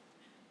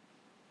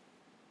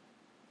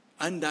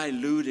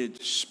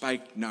 Undiluted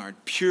spikenard,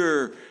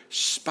 pure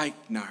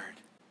spikenard.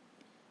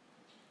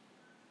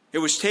 It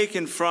was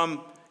taken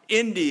from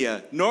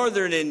India,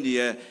 northern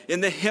India,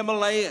 in the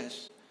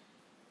Himalayas,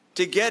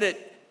 to get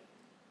it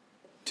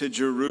to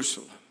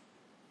Jerusalem.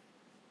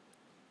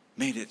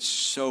 Made it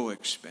so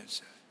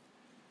expensive.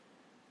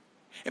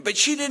 But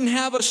she didn't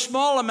have a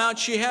small amount.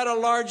 She had a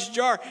large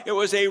jar. It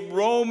was a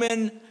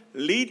Roman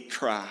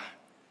litra,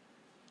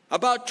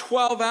 about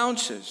 12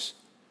 ounces.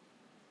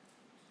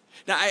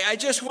 Now, I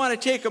just want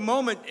to take a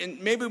moment,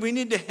 and maybe we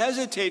need to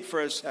hesitate for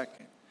a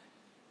second.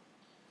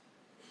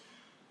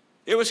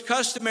 It was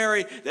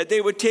customary that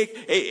they would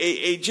take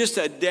just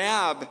a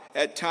dab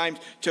at times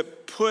to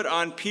put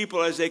on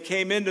people as they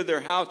came into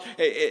their house.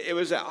 It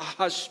was a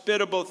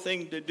hospitable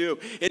thing to do.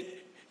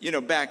 You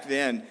know, back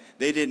then,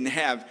 they didn't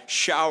have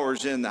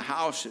showers in the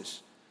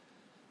houses.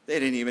 They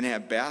didn't even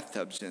have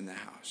bathtubs in the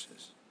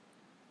houses.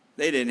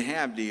 They didn't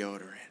have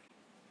deodorant.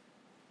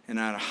 And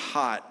on a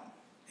hot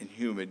and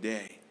humid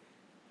day,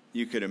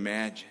 you could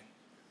imagine.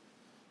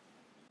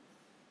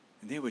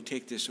 And they would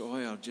take this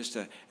oil just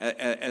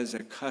as a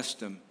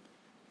custom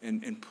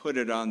and put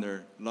it on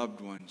their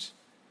loved ones.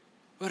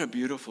 What a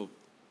beautiful,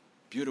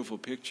 beautiful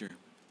picture.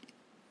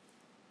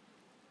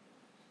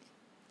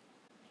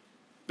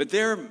 But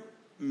there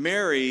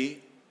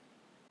Mary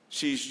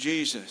sees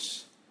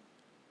Jesus.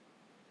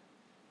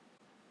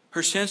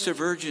 Her sense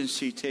of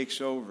urgency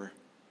takes over.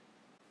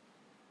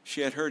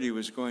 She had heard he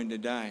was going to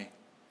die.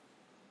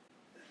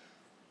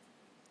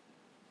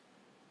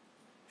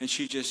 And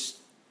she just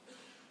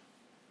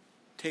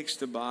takes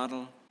the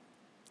bottle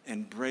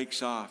and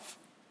breaks off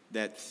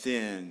that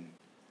thin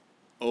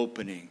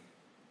opening.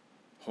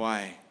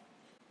 Why?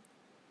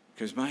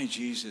 because my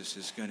Jesus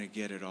is going to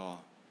get it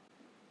all.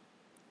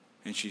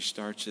 And she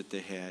starts at the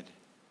head.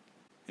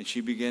 And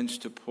she begins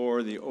to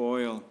pour the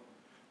oil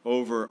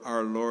over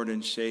our Lord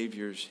and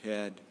Savior's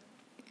head,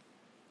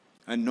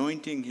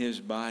 anointing his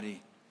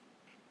body.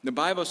 The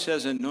Bible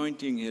says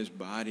anointing his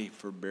body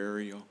for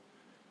burial.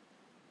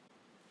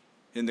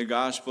 In the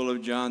Gospel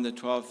of John, the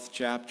 12th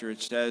chapter,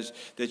 it says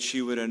that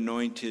she would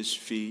anoint his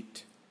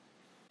feet,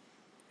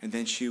 and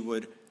then she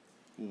would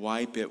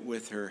wipe it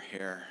with her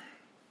hair.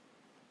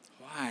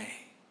 Why?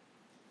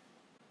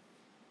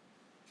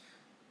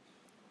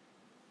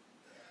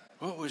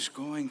 What was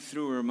going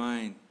through her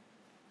mind?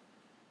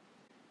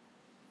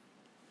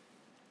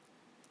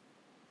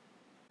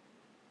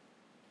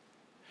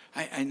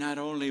 I not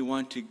only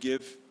want to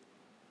give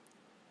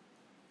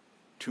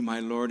to my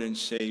Lord and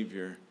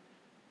Savior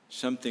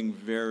something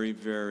very,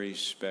 very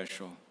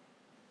special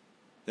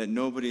that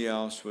nobody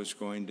else was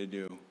going to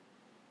do,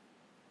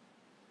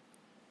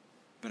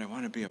 but I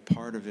want to be a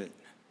part of it.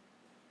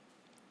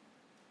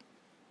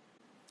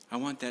 I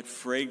want that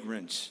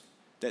fragrance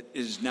that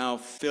is now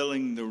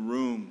filling the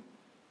room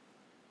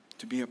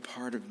to be a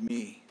part of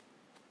me.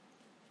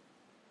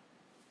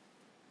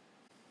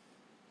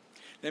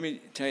 Let me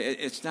tell you,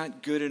 it's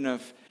not good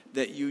enough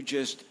that you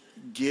just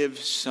give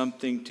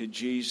something to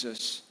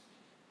Jesus.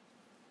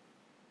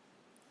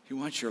 He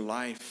wants your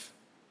life.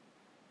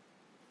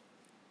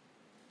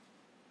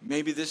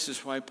 Maybe this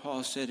is why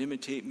Paul said,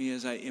 imitate me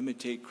as I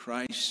imitate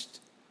Christ.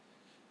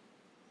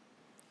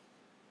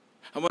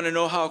 I want to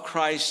know how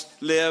Christ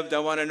lived. I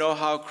want to know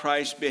how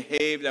Christ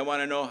behaved. I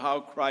want to know how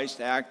Christ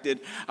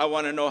acted. I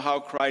want to know how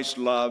Christ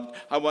loved.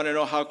 I want to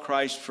know how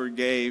Christ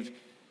forgave.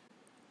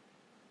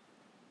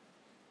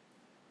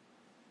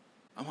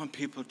 I want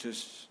people to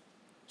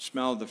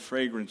smell the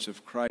fragrance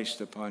of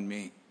Christ upon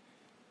me.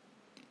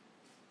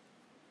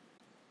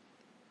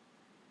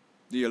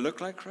 Do you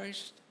look like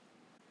Christ?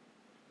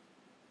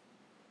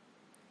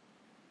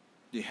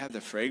 Do you have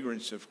the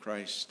fragrance of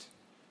Christ?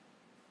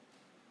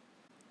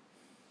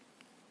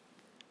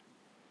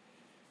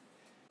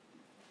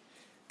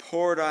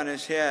 Poured on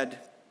his head.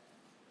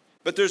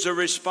 But there's a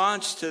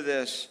response to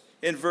this.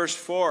 In verse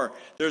 4,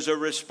 there's a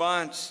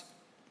response.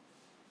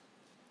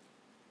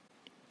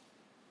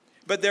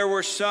 But there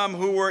were some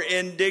who were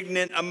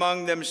indignant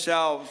among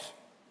themselves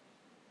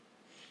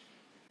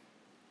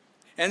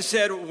and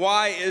said,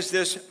 why is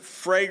this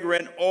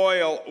fragrant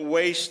oil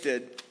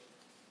wasted?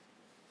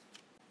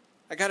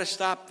 I got to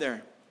stop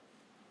there.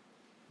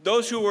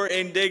 Those who were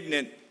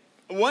indignant,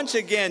 once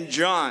again,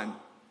 John,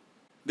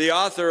 the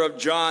author of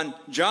John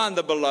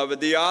the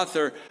Beloved, the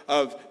author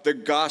of the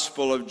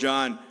Gospel of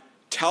John,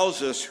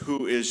 tells us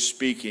who is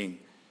speaking.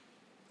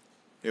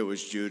 It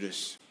was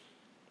Judas.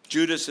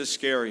 Judas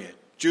Iscariot.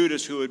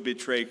 Judas who would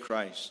betray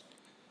Christ.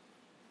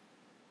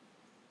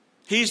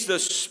 He's the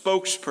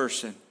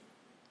spokesperson.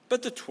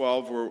 But the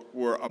 12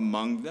 were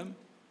among them.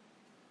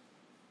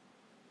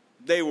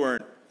 They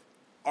weren't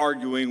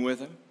arguing with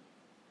him.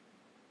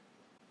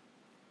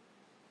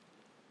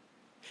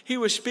 He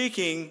was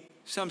speaking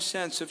some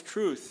sense of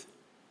truth.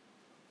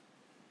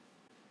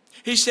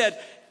 He said,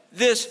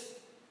 this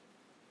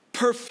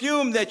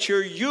perfume that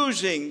you're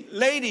using,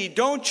 lady,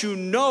 don't you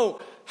know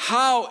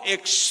how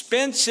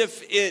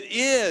expensive it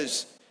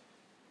is?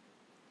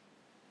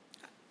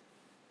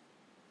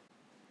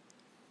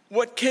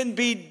 What can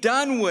be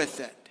done with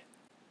it?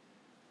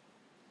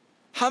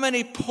 How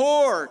many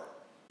poor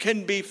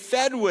can be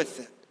fed with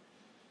it?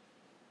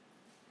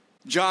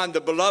 John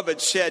the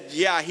Beloved said,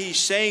 yeah, he's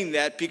saying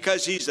that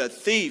because he's a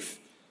thief.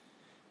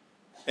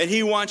 And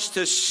he wants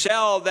to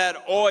sell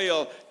that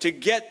oil to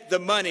get the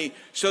money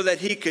so that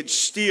he could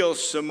steal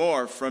some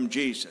more from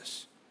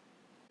Jesus.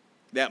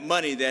 That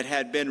money that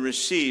had been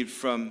received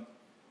from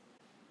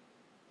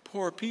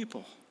poor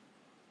people.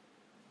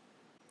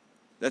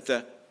 That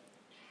the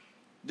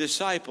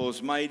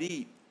disciples might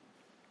eat.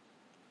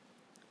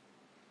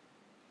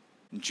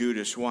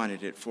 Judas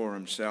wanted it for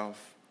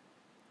himself.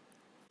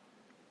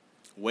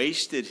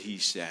 Wasted, he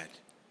said.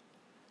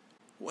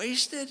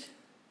 Wasted?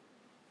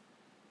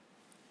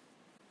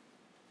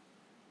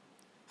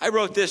 I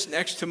wrote this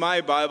next to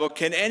my Bible.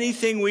 Can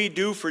anything we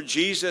do for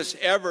Jesus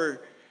ever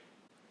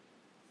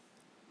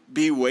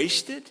be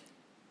wasted?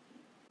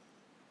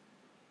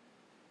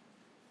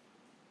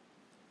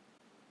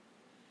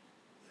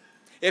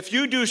 If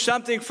you do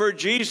something for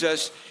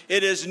Jesus,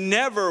 it is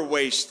never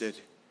wasted.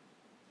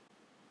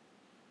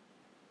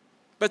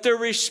 But their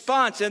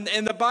response, and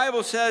the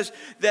Bible says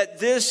that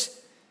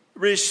this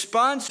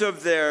response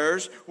of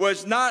theirs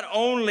was not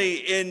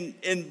only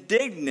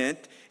indignant,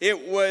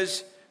 it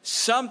was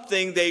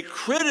something they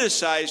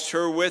criticized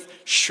her with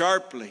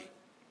sharply.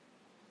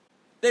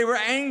 They were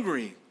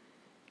angry.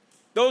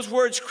 Those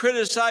words,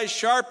 criticized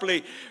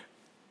sharply,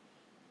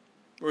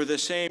 were the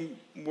same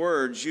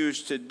words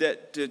used to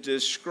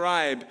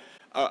describe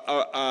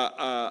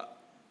a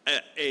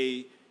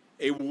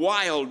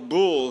wild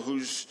bull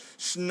whose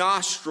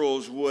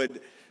nostrils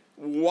would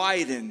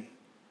widen.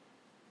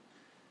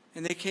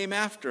 And they came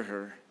after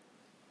her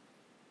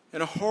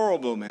in a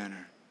horrible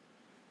manner.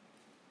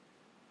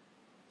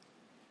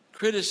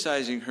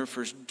 criticizing her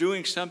for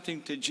doing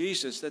something to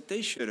Jesus that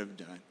they should have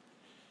done.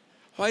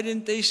 Why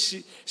didn't they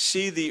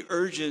see the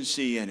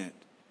urgency in it?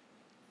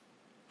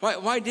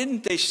 Why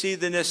didn't they see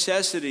the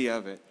necessity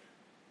of it?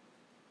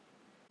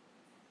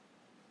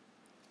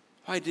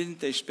 Why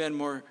didn't they spend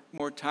more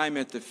time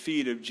at the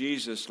feet of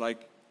Jesus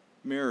like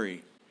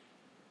Mary?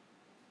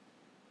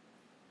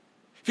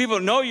 People,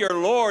 know your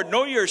Lord,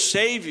 know your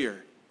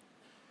Savior.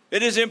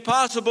 It is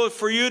impossible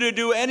for you to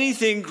do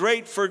anything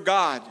great for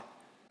God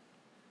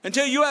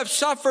until you have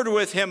suffered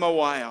with Him a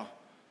while.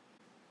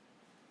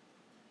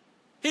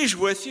 He's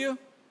with you.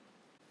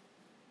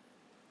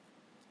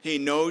 He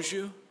knows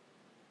you.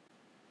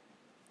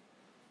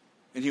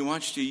 And He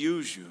wants to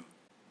use you.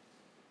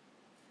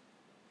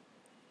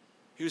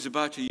 He was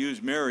about to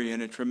use Mary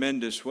in a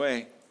tremendous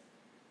way.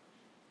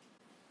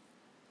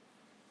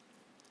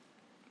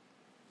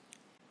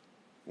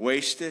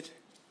 Wasted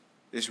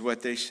is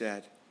what they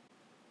said.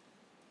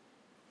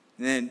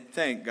 And then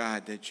thank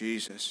God that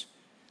Jesus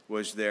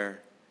was there.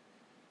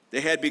 They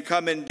had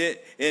become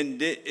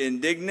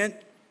indignant.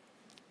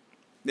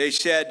 They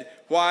said,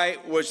 why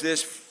was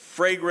this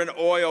fragrant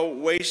oil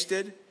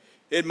wasted?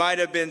 It might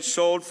have been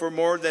sold for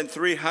more than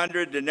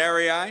 300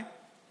 denarii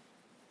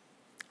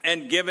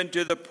and given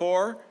to the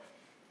poor.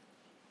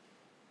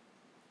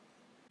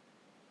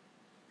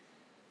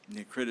 And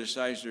they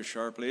criticized her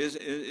sharply.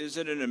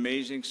 Isn't it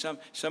amazing?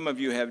 Some of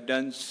you have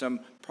done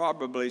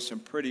probably some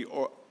pretty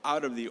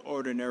out of the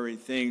ordinary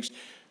things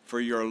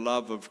for your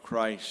love of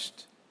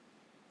Christ,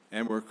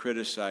 and were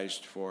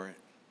criticized for it.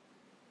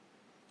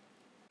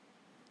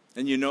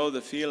 And you know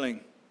the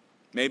feeling.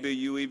 Maybe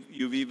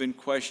you've even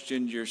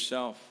questioned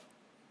yourself.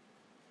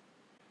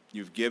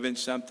 You've given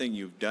something,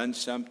 you've done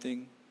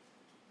something,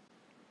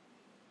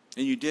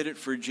 and you did it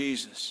for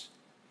Jesus,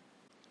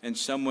 and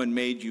someone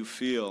made you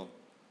feel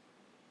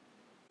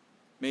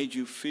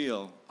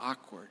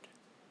awkward.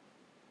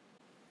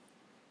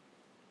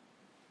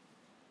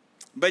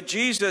 But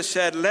Jesus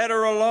said, let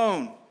her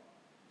alone.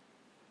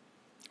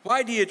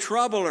 Why do you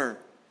trouble her?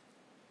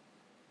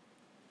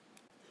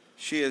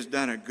 She has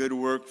done a good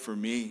work for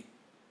me.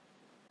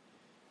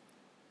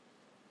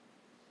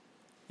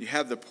 You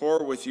have the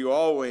poor with you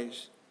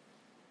always.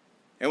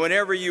 And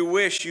whenever you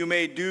wish, you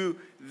may do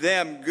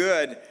them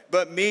good.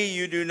 But me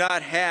you do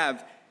not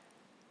have.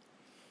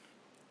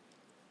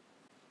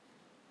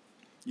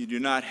 You do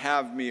not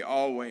have me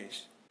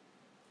always.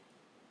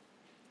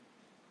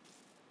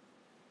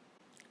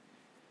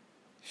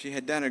 She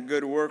had done a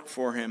good work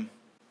for him.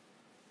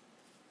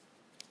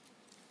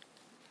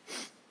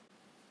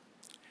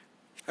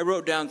 I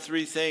wrote down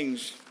 3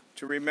 things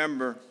to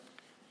remember.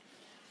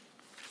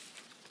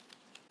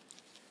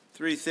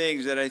 3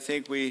 things that I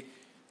think we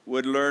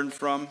would learn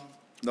from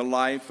the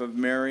life of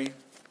Mary.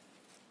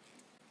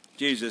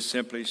 Jesus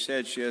simply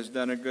said, she has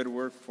done a good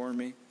work for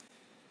me.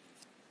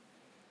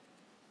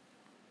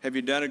 Have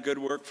you done a good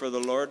work for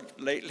the Lord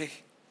lately?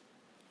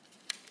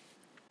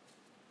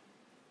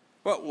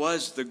 What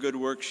was the good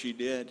work she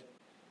did?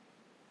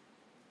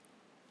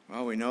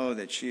 Well, we know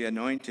that she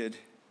anointed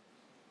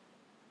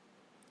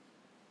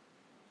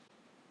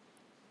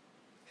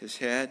his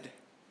head,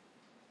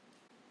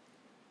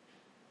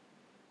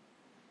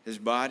 his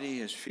body,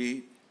 his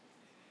feet,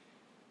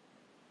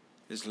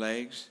 his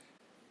legs.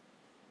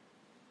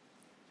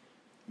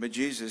 But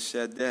Jesus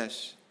said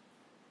this.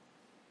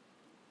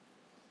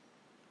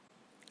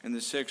 In the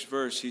 6th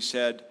verse, he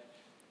said,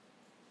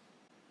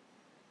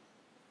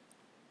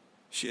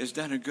 she has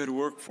done a good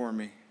work for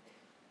me.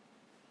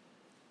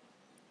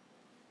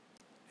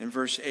 In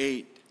verse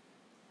 8,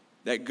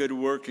 that good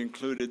work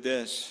included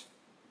this.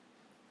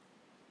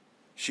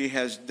 She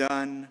has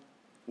done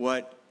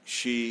what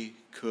she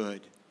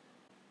could.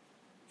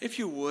 If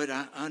you would,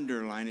 I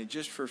underline it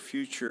just for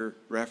future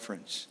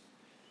reference.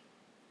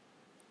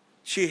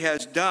 She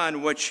has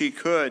done what she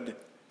could.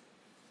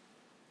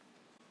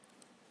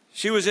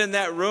 She was in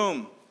that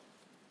room.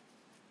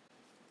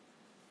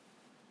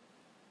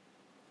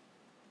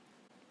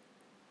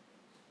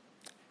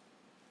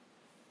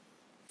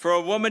 For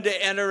a woman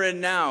to enter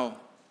in now,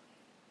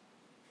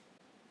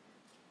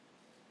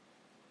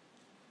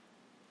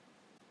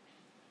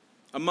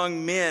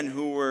 among men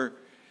who were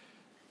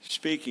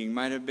speaking,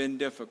 might have been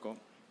difficult.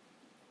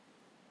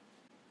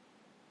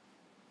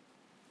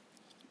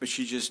 But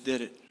she just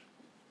did it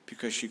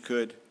because she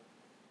could.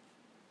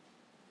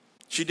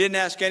 She didn't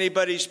ask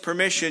anybody's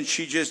permission.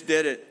 She just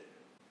did it.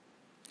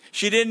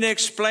 She didn't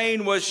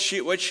explain what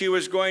she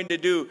was going to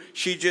do.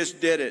 She just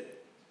did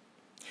it.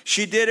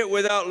 She did it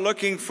without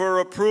looking for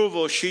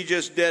approval. She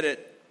just did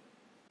it.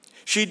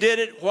 She did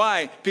it.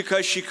 Why?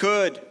 Because she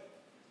could.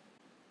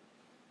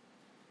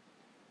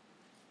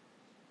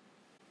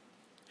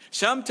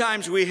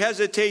 Sometimes we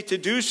hesitate to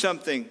do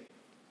something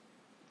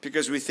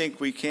because we think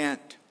we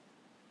can't.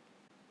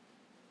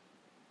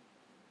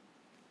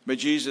 But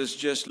Jesus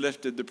just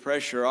lifted the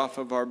pressure off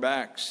of our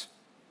backs.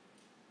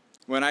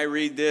 When I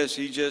read this,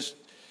 I just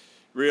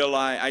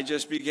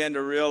began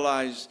to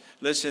realize,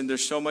 listen,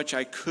 there's so much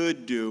I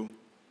could do,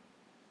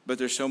 but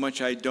there's so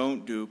much I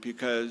don't do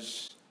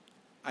because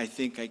I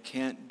think I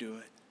can't do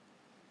it.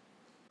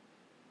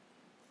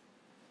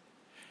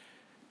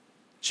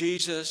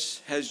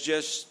 Jesus has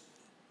just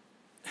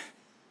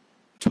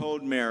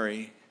told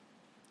Mary,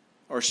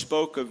 or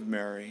spoke of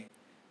Mary,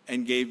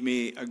 and gave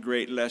me a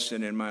great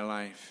lesson in my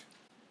life.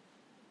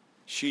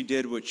 She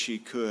did what she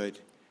could,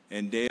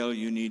 and Dale,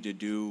 you need to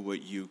do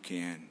what you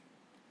can.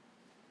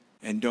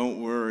 And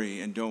don't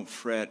worry and don't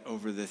fret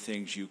over the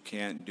things you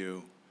can't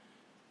do,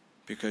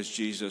 because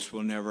Jesus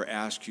will never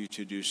ask you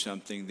to do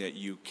something that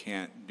you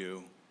can't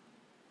do.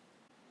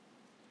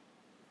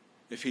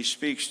 If he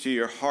speaks to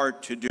your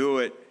heart to do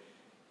it,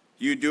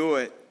 you do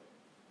it.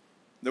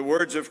 The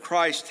words of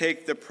Christ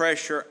take the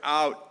pressure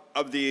out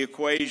of the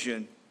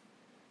equation.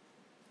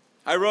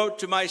 I wrote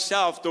to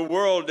myself, the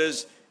world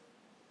is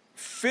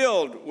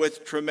filled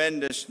with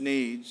tremendous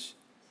needs.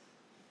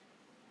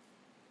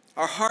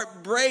 Our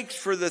heart breaks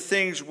for the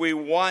things we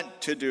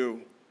want to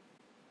do,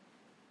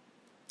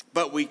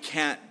 but we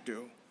can't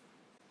do.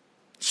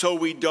 So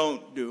we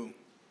don't do.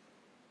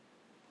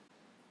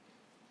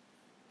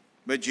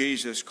 But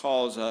Jesus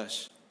calls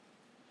us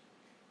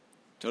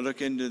to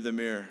look into the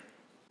mirror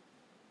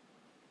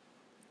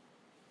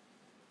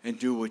and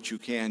do what you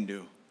can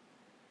do.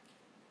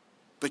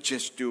 But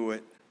just do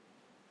it.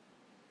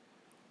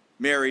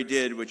 Mary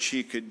did what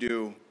she could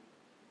do,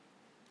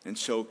 and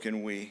so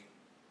can we.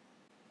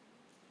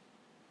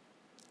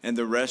 And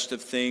the rest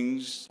of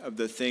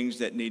the things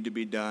that need to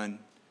be done,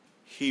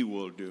 he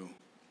will do.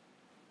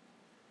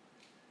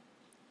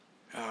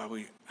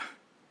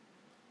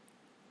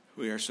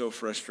 We are so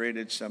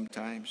frustrated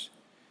sometimes.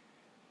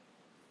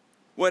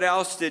 What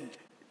else did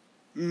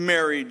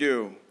Mary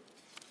do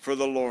for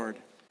the Lord?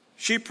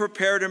 She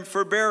prepared him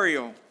for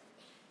burial.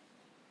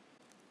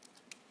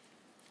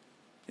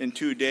 In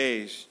 2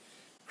 days,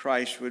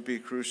 Christ would be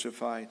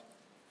crucified.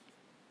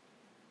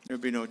 There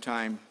would be no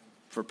time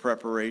for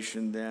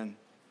preparation then.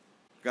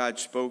 God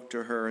spoke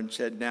to her and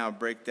said, now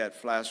break that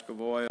flask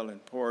of oil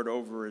and pour it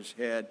over his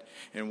head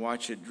and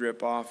watch it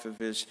drip off of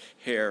his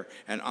hair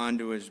and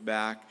onto his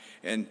back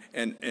and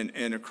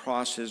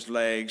across his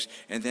legs,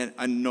 and then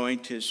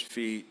anoint his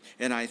feet.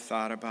 And I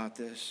thought about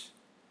this.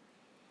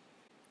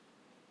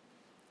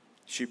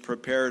 She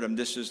prepared him.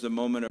 This is the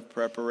moment of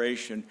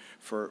preparation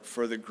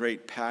for the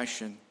great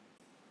passion,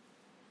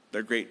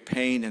 the great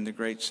pain, and the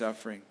great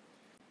suffering.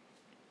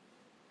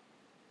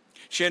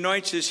 She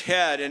anoints his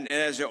head, and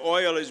as the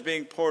oil is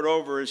being poured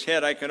over his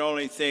head, I can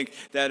only think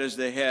that is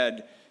the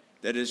head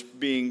that is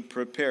being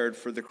prepared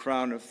for the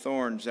crown of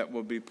thorns that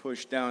will be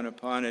pushed down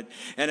upon it.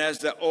 And as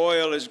the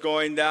oil is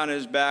going down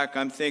his back,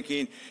 I'm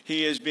thinking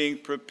he is being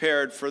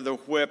prepared for the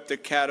whip, the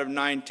cat of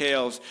 9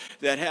 tails,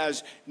 that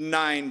has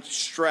 9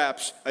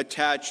 straps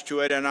attached to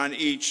it, and on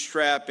each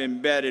strap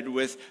embedded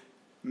with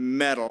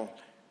metal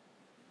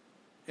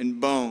and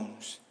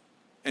bones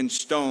and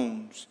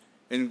stones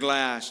and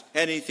glass,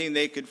 anything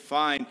they could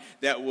find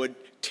that would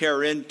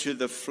tear into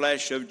the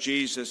flesh of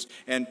Jesus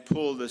and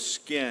pull the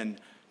skin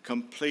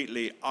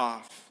completely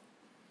off.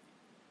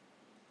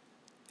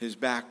 His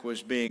back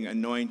was being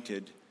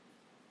anointed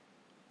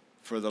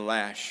for the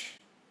lash.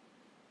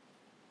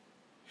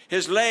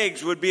 His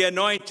legs would be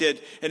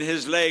anointed, and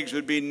his legs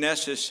would be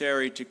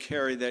necessary to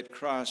carry that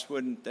cross,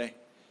 wouldn't they?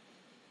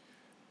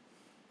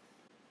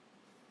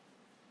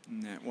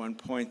 And at one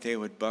point they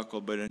would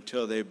buckle, but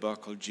until they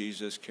buckled,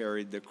 Jesus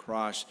carried the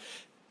cross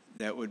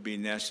that would be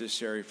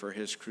necessary for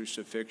his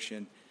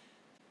crucifixion,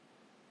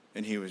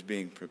 and he was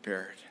being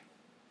prepared.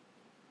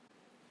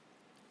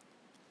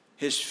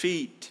 His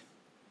feet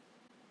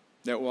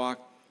that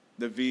walked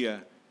the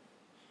Via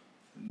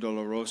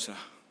Dolorosa,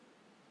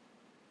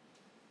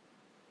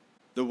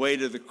 the way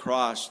to the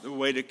cross, the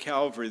way to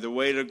Calvary, the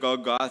way to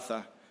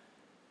Golgotha,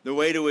 the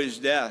way to his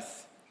death.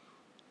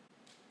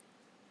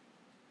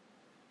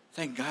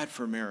 Thank God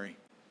for Mary.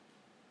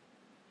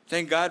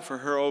 Thank God for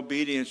her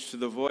obedience to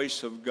the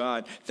voice of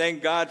God.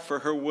 Thank God for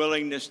her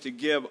willingness to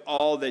give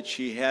all that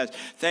she has.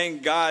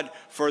 Thank God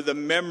for the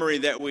memory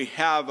that we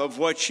have of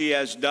what she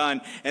has done.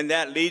 And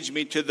that leads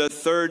me to the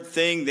third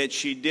thing that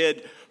she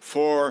did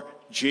for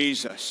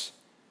Jesus.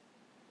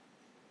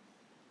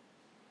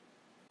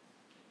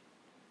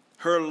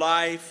 Her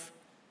life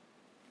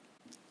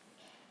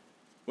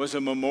was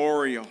a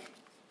memorial.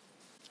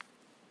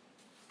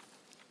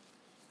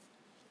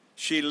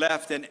 She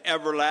left an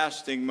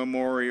everlasting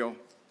memorial.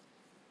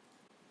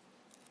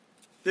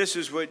 This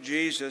is what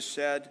Jesus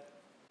said.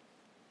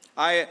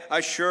 I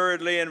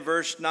assuredly, in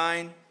verse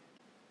 9,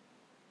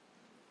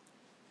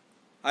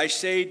 I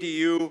say to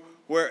you,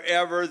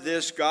 wherever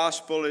this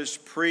gospel is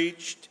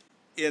preached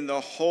in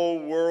the whole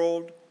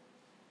world,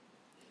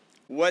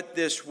 what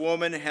this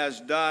woman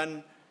has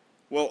done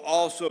will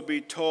also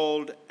be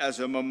told as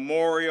a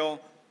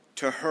memorial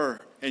to her.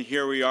 And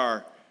here we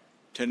are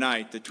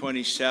tonight, the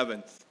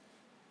 27th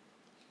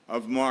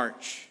of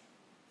March,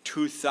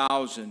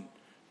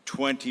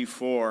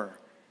 2024.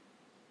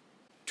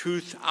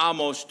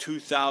 Almost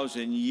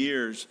 2,000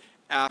 years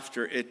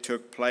after it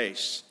took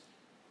place.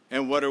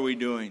 And what are we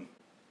doing?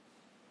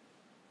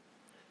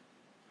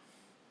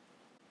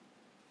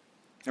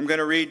 I'm going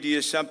to read to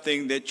you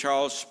something that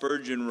Charles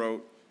Spurgeon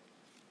wrote.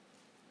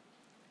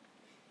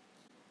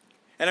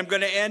 And I'm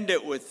going to end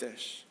it with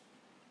this.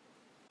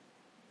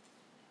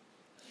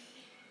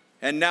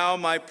 And now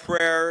my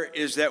prayer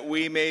is that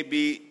we may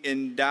be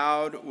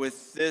endowed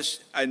with this,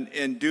 and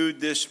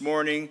endued this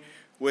morning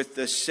with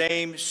the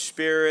same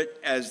spirit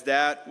as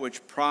that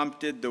which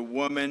prompted the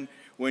woman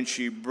when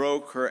she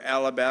broke her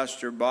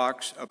alabaster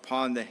box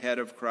upon the head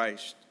of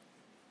Christ.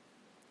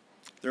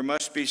 There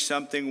must be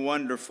something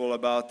wonderful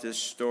about this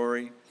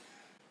story,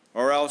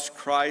 or else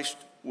Christ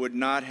would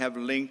not have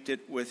linked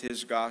it with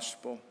his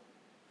gospel.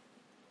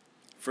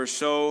 For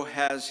so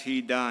has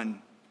he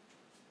done.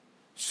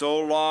 So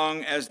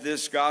long as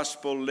this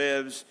gospel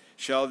lives,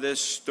 shall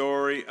this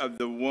story of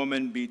the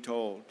woman be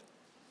told.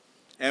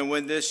 And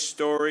when this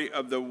story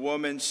of the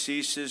woman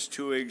ceases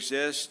to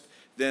exist,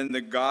 then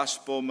the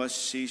gospel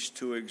must cease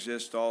to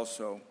exist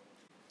also.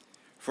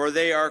 For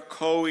they are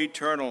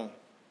co-eternal.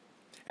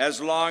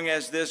 As long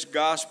as this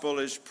gospel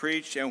is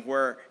preached and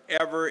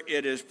wherever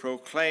it is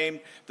proclaimed,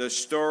 the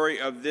story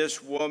of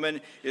this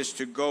woman is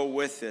to go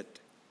with it.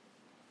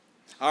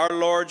 Our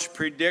Lord's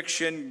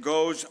prediction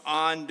goes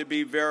on to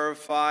be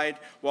verified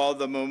while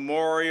the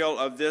memorial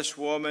of this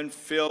woman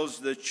fills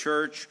the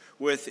church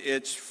with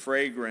its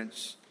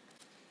fragrance.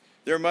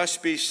 There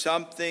must be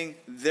something,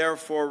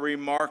 therefore,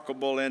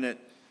 remarkable in it.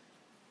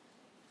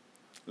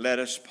 Let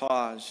us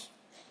pause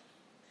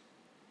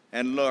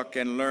and look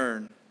and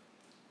learn.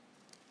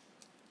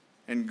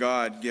 And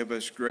God give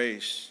us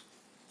grace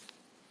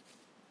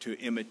to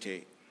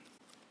imitate.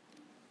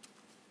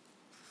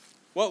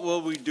 What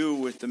will we do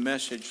with the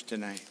message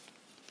tonight?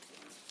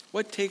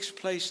 What takes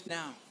place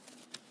now?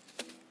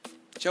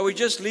 Shall we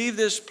just leave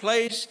this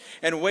place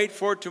and wait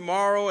for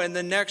tomorrow and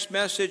the next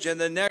message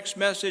and the next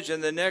message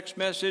and the next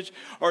message?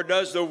 Or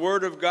does the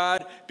Word of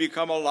God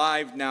become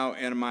alive now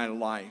in my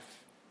life?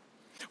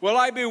 Will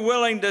I be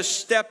willing to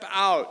step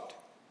out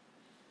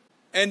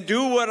and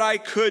do what I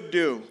could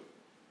do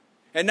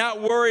and not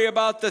worry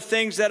about the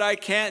things that I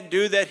can't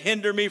do that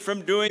hinder me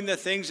from doing the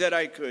things that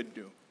I could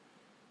do?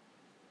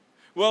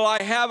 Will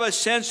I have a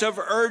sense of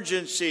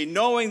urgency,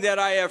 knowing that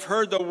I have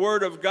heard the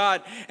Word of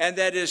God and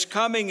that His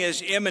coming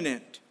is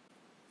imminent?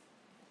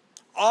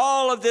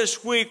 All of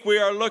this week we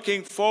are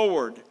looking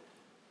forward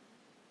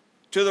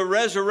to the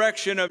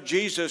resurrection of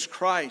Jesus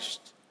Christ.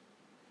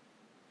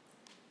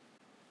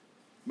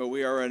 But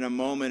we are in a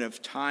moment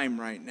of time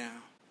right now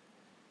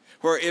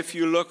where if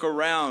you look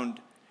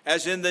around,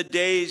 as in the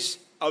days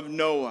of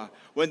Noah,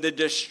 when the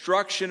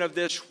destruction of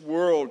this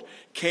world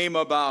came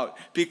about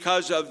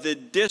because of the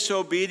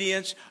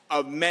disobedience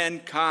of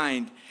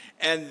mankind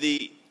and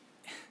the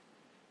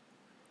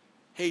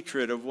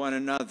hatred of one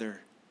another,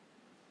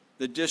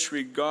 the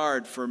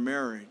disregard for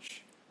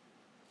marriage,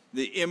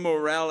 the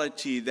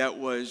immorality that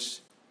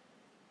was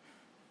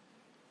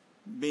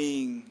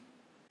being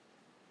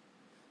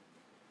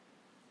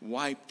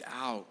wiped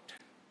out.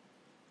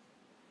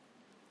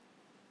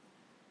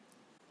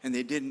 And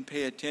they didn't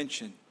pay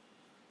attention.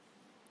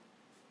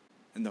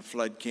 And the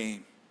flood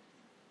came.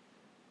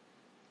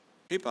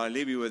 People, I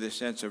leave you with a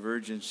sense of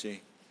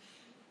urgency.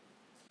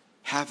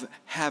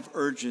 Have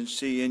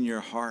urgency in your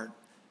heart.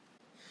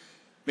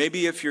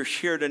 Maybe if you're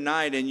here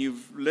tonight and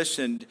you've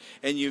listened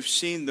and you've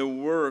seen the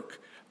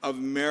work of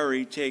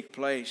Mary take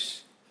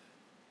place.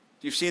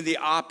 You've seen the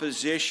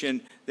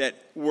opposition that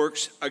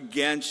works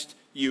against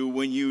you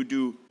when you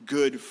do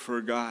good for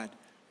God.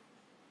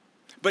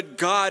 But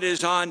God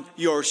is on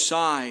your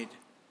side.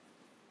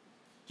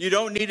 You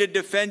don't need to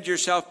defend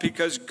yourself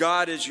because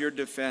God is your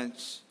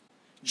defense.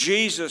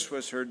 Jesus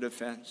was her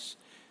defense.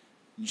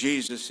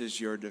 Jesus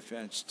is your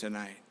defense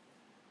tonight.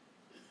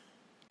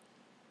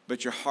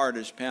 But your heart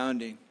is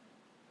pounding.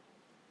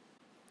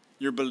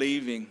 You're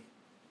believing.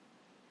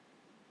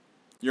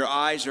 Your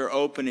eyes are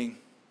opening.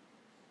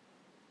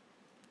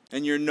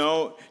 And you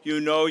know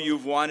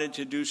you've wanted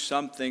to do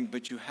something,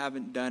 but you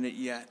haven't done it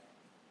yet.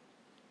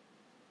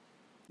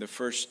 The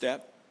first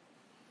step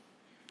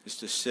is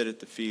to sit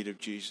at the feet of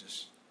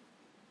Jesus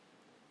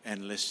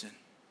and listen.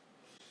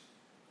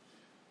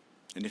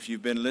 And if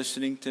you've been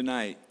listening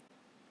tonight,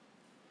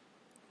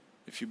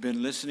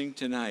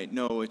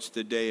 know it's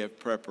the day of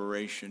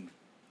preparation.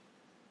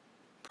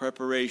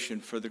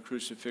 Preparation for the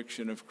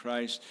crucifixion of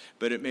Christ,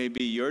 but it may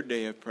be your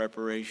day of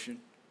preparation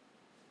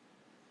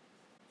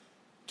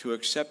to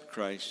accept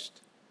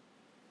Christ.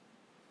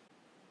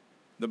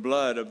 The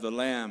blood of the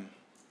Lamb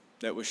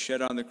that was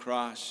shed on the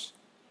cross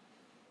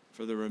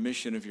for the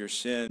remission of your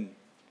sin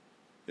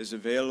is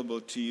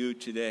available to you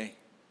today.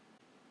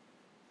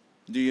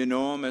 Do you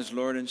know Him as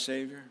Lord and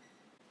Savior?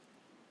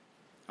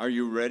 Are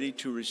you ready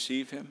to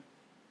receive Him?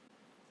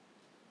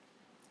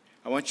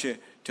 I want you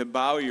to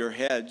bow your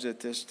heads at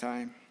this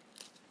time.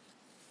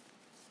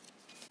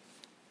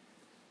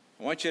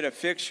 I want you to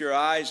fix your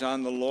eyes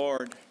on the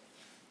Lord.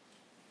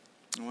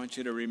 I want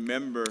you to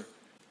remember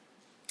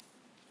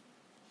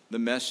the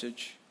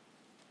message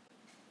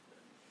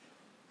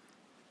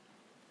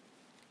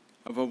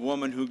of a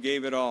woman who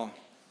gave it all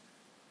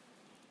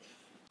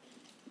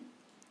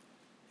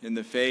in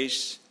the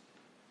face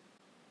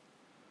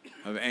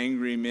of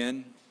angry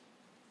men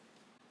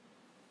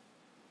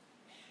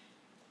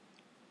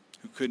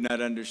who could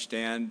not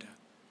understand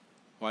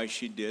why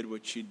she did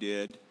what she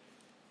did,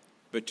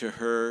 but to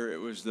her it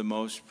was the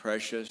most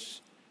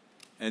precious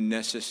and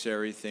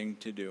necessary thing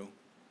to do.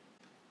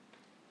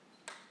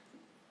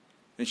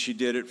 And she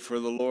did it for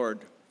the Lord.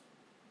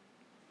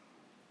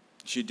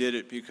 She did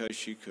it because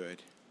she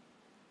could.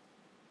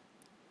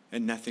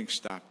 And nothing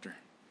stopped her.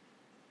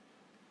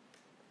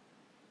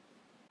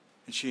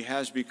 And she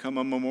has become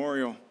a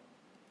memorial.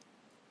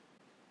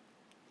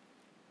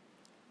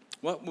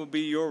 What will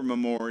be your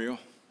memorial?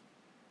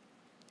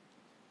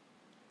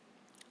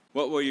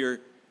 What will your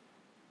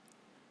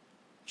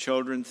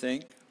children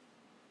think?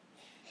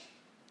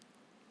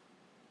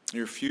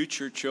 Your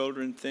future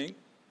children think?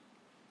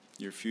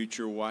 Your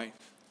future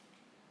wife,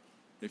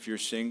 if you're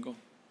single?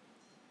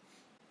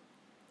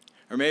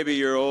 Or maybe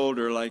you're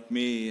older like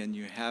me and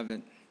you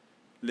haven't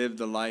lived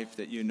the life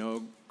that you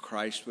know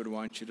Christ would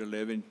want you to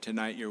live, and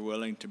tonight you're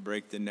willing to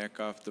break the neck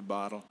off the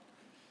bottle.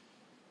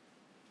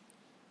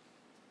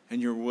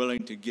 And you're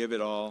willing to give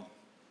it all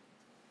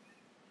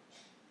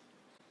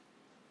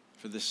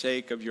for the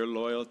sake of your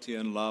loyalty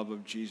and love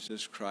of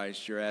Jesus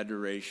Christ, your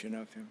adoration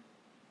of him.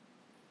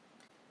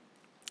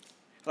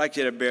 I'd like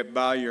you to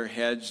bow your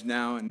heads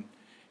now, and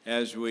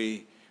as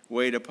we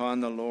wait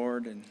upon the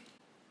Lord, and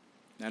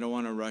I don't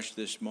want to rush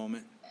this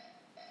moment.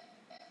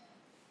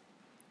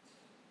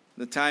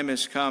 The time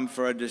has come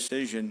for a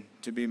decision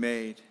to be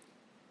made.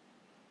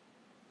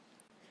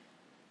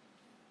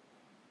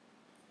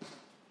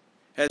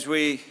 As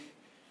we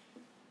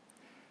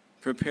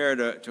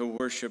prepare to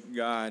worship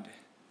God,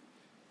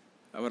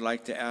 I would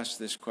like to ask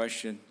this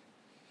question.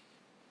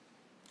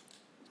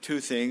 Two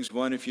things.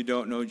 One, if you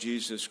don't know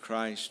Jesus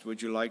Christ,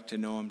 would you like to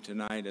know him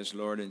tonight as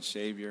Lord and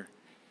Savior?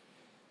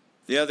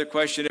 The other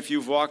question, if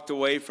you've walked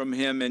away from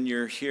him and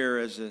you're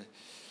here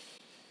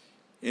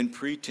in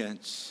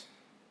pretense.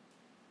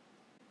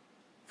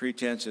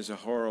 Pretense is a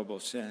horrible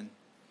sin.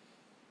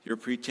 You're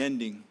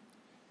pretending.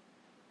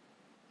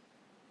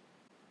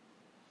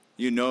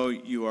 You know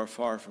you are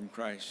far from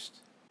Christ.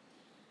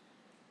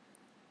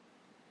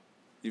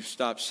 You've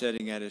stopped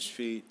sitting at his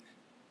feet.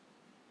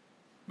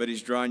 But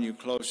he's drawn you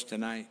close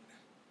tonight.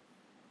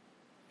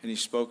 And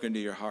he's spoken to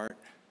your heart.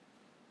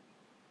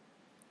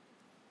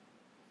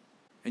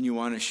 And you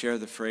want to share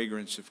the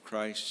fragrance of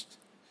Christ.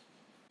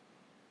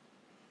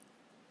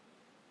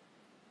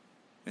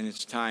 And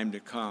it's time to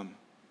come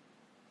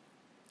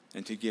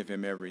and to give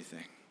him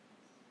everything.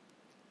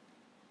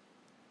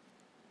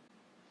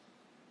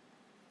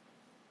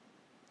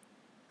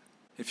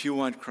 If you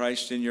want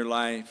Christ in your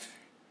life,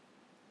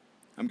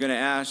 I'm going to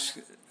ask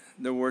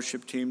the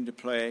worship team to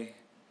play.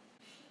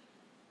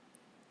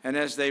 And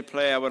as they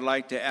play, I would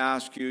like to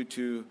ask you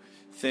to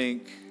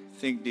think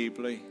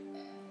deeply,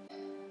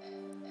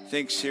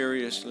 think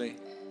seriously.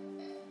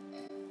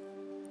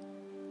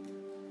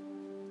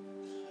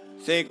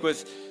 Think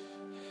with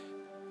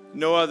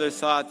no other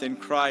thought than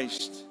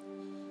Christ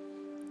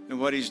and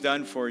what he's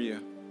done for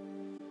you.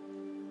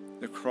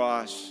 The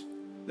cross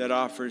that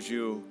offers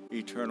you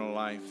eternal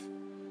life.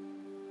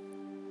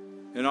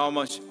 And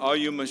all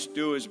you must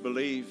do is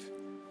believe.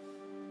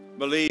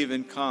 Believe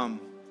and come.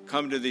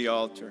 Come to the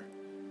altar.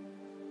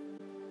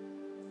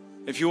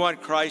 If you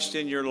want Christ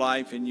in your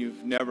life and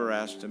you've never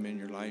asked him in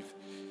your life,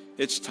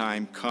 it's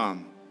time.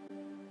 Come.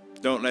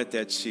 Don't let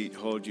that seat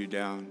hold you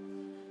down.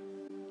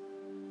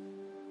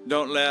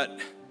 Don't let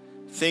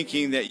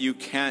thinking that you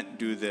can't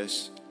do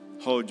this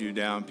hold you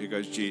down,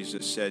 because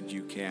Jesus said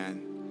you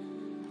can.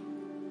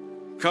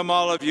 Come,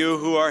 all of you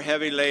who are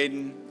heavy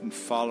laden, and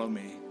follow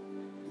me.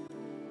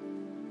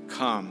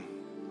 Come.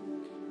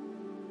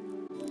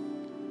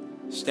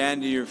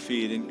 Stand to your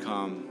feet and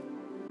come.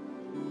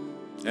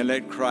 And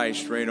let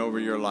Christ reign over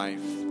your life.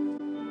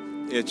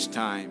 It's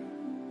time.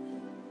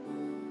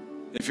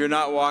 If you're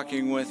not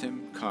walking with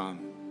him, come.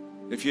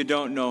 If you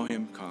don't know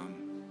him,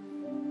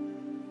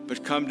 come.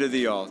 But come to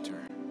the altar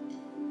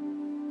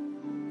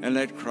and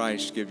let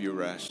Christ give you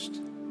rest.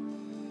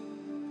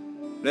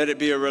 Let it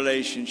be a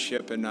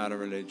relationship and not a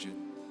religion.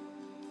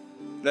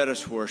 Let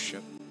us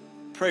worship.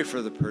 Pray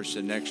for the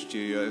person next to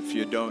you if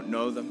you don't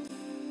know them.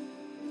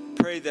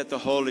 Pray that the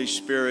Holy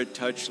Spirit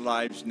touch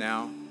lives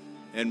now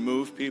and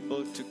move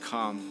people to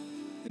come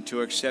and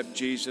to accept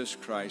Jesus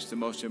Christ. The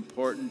most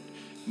important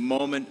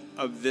moment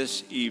of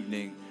this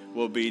evening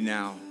will be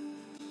now,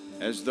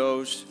 as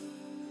those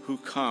who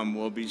come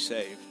will be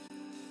saved.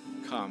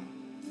 Come.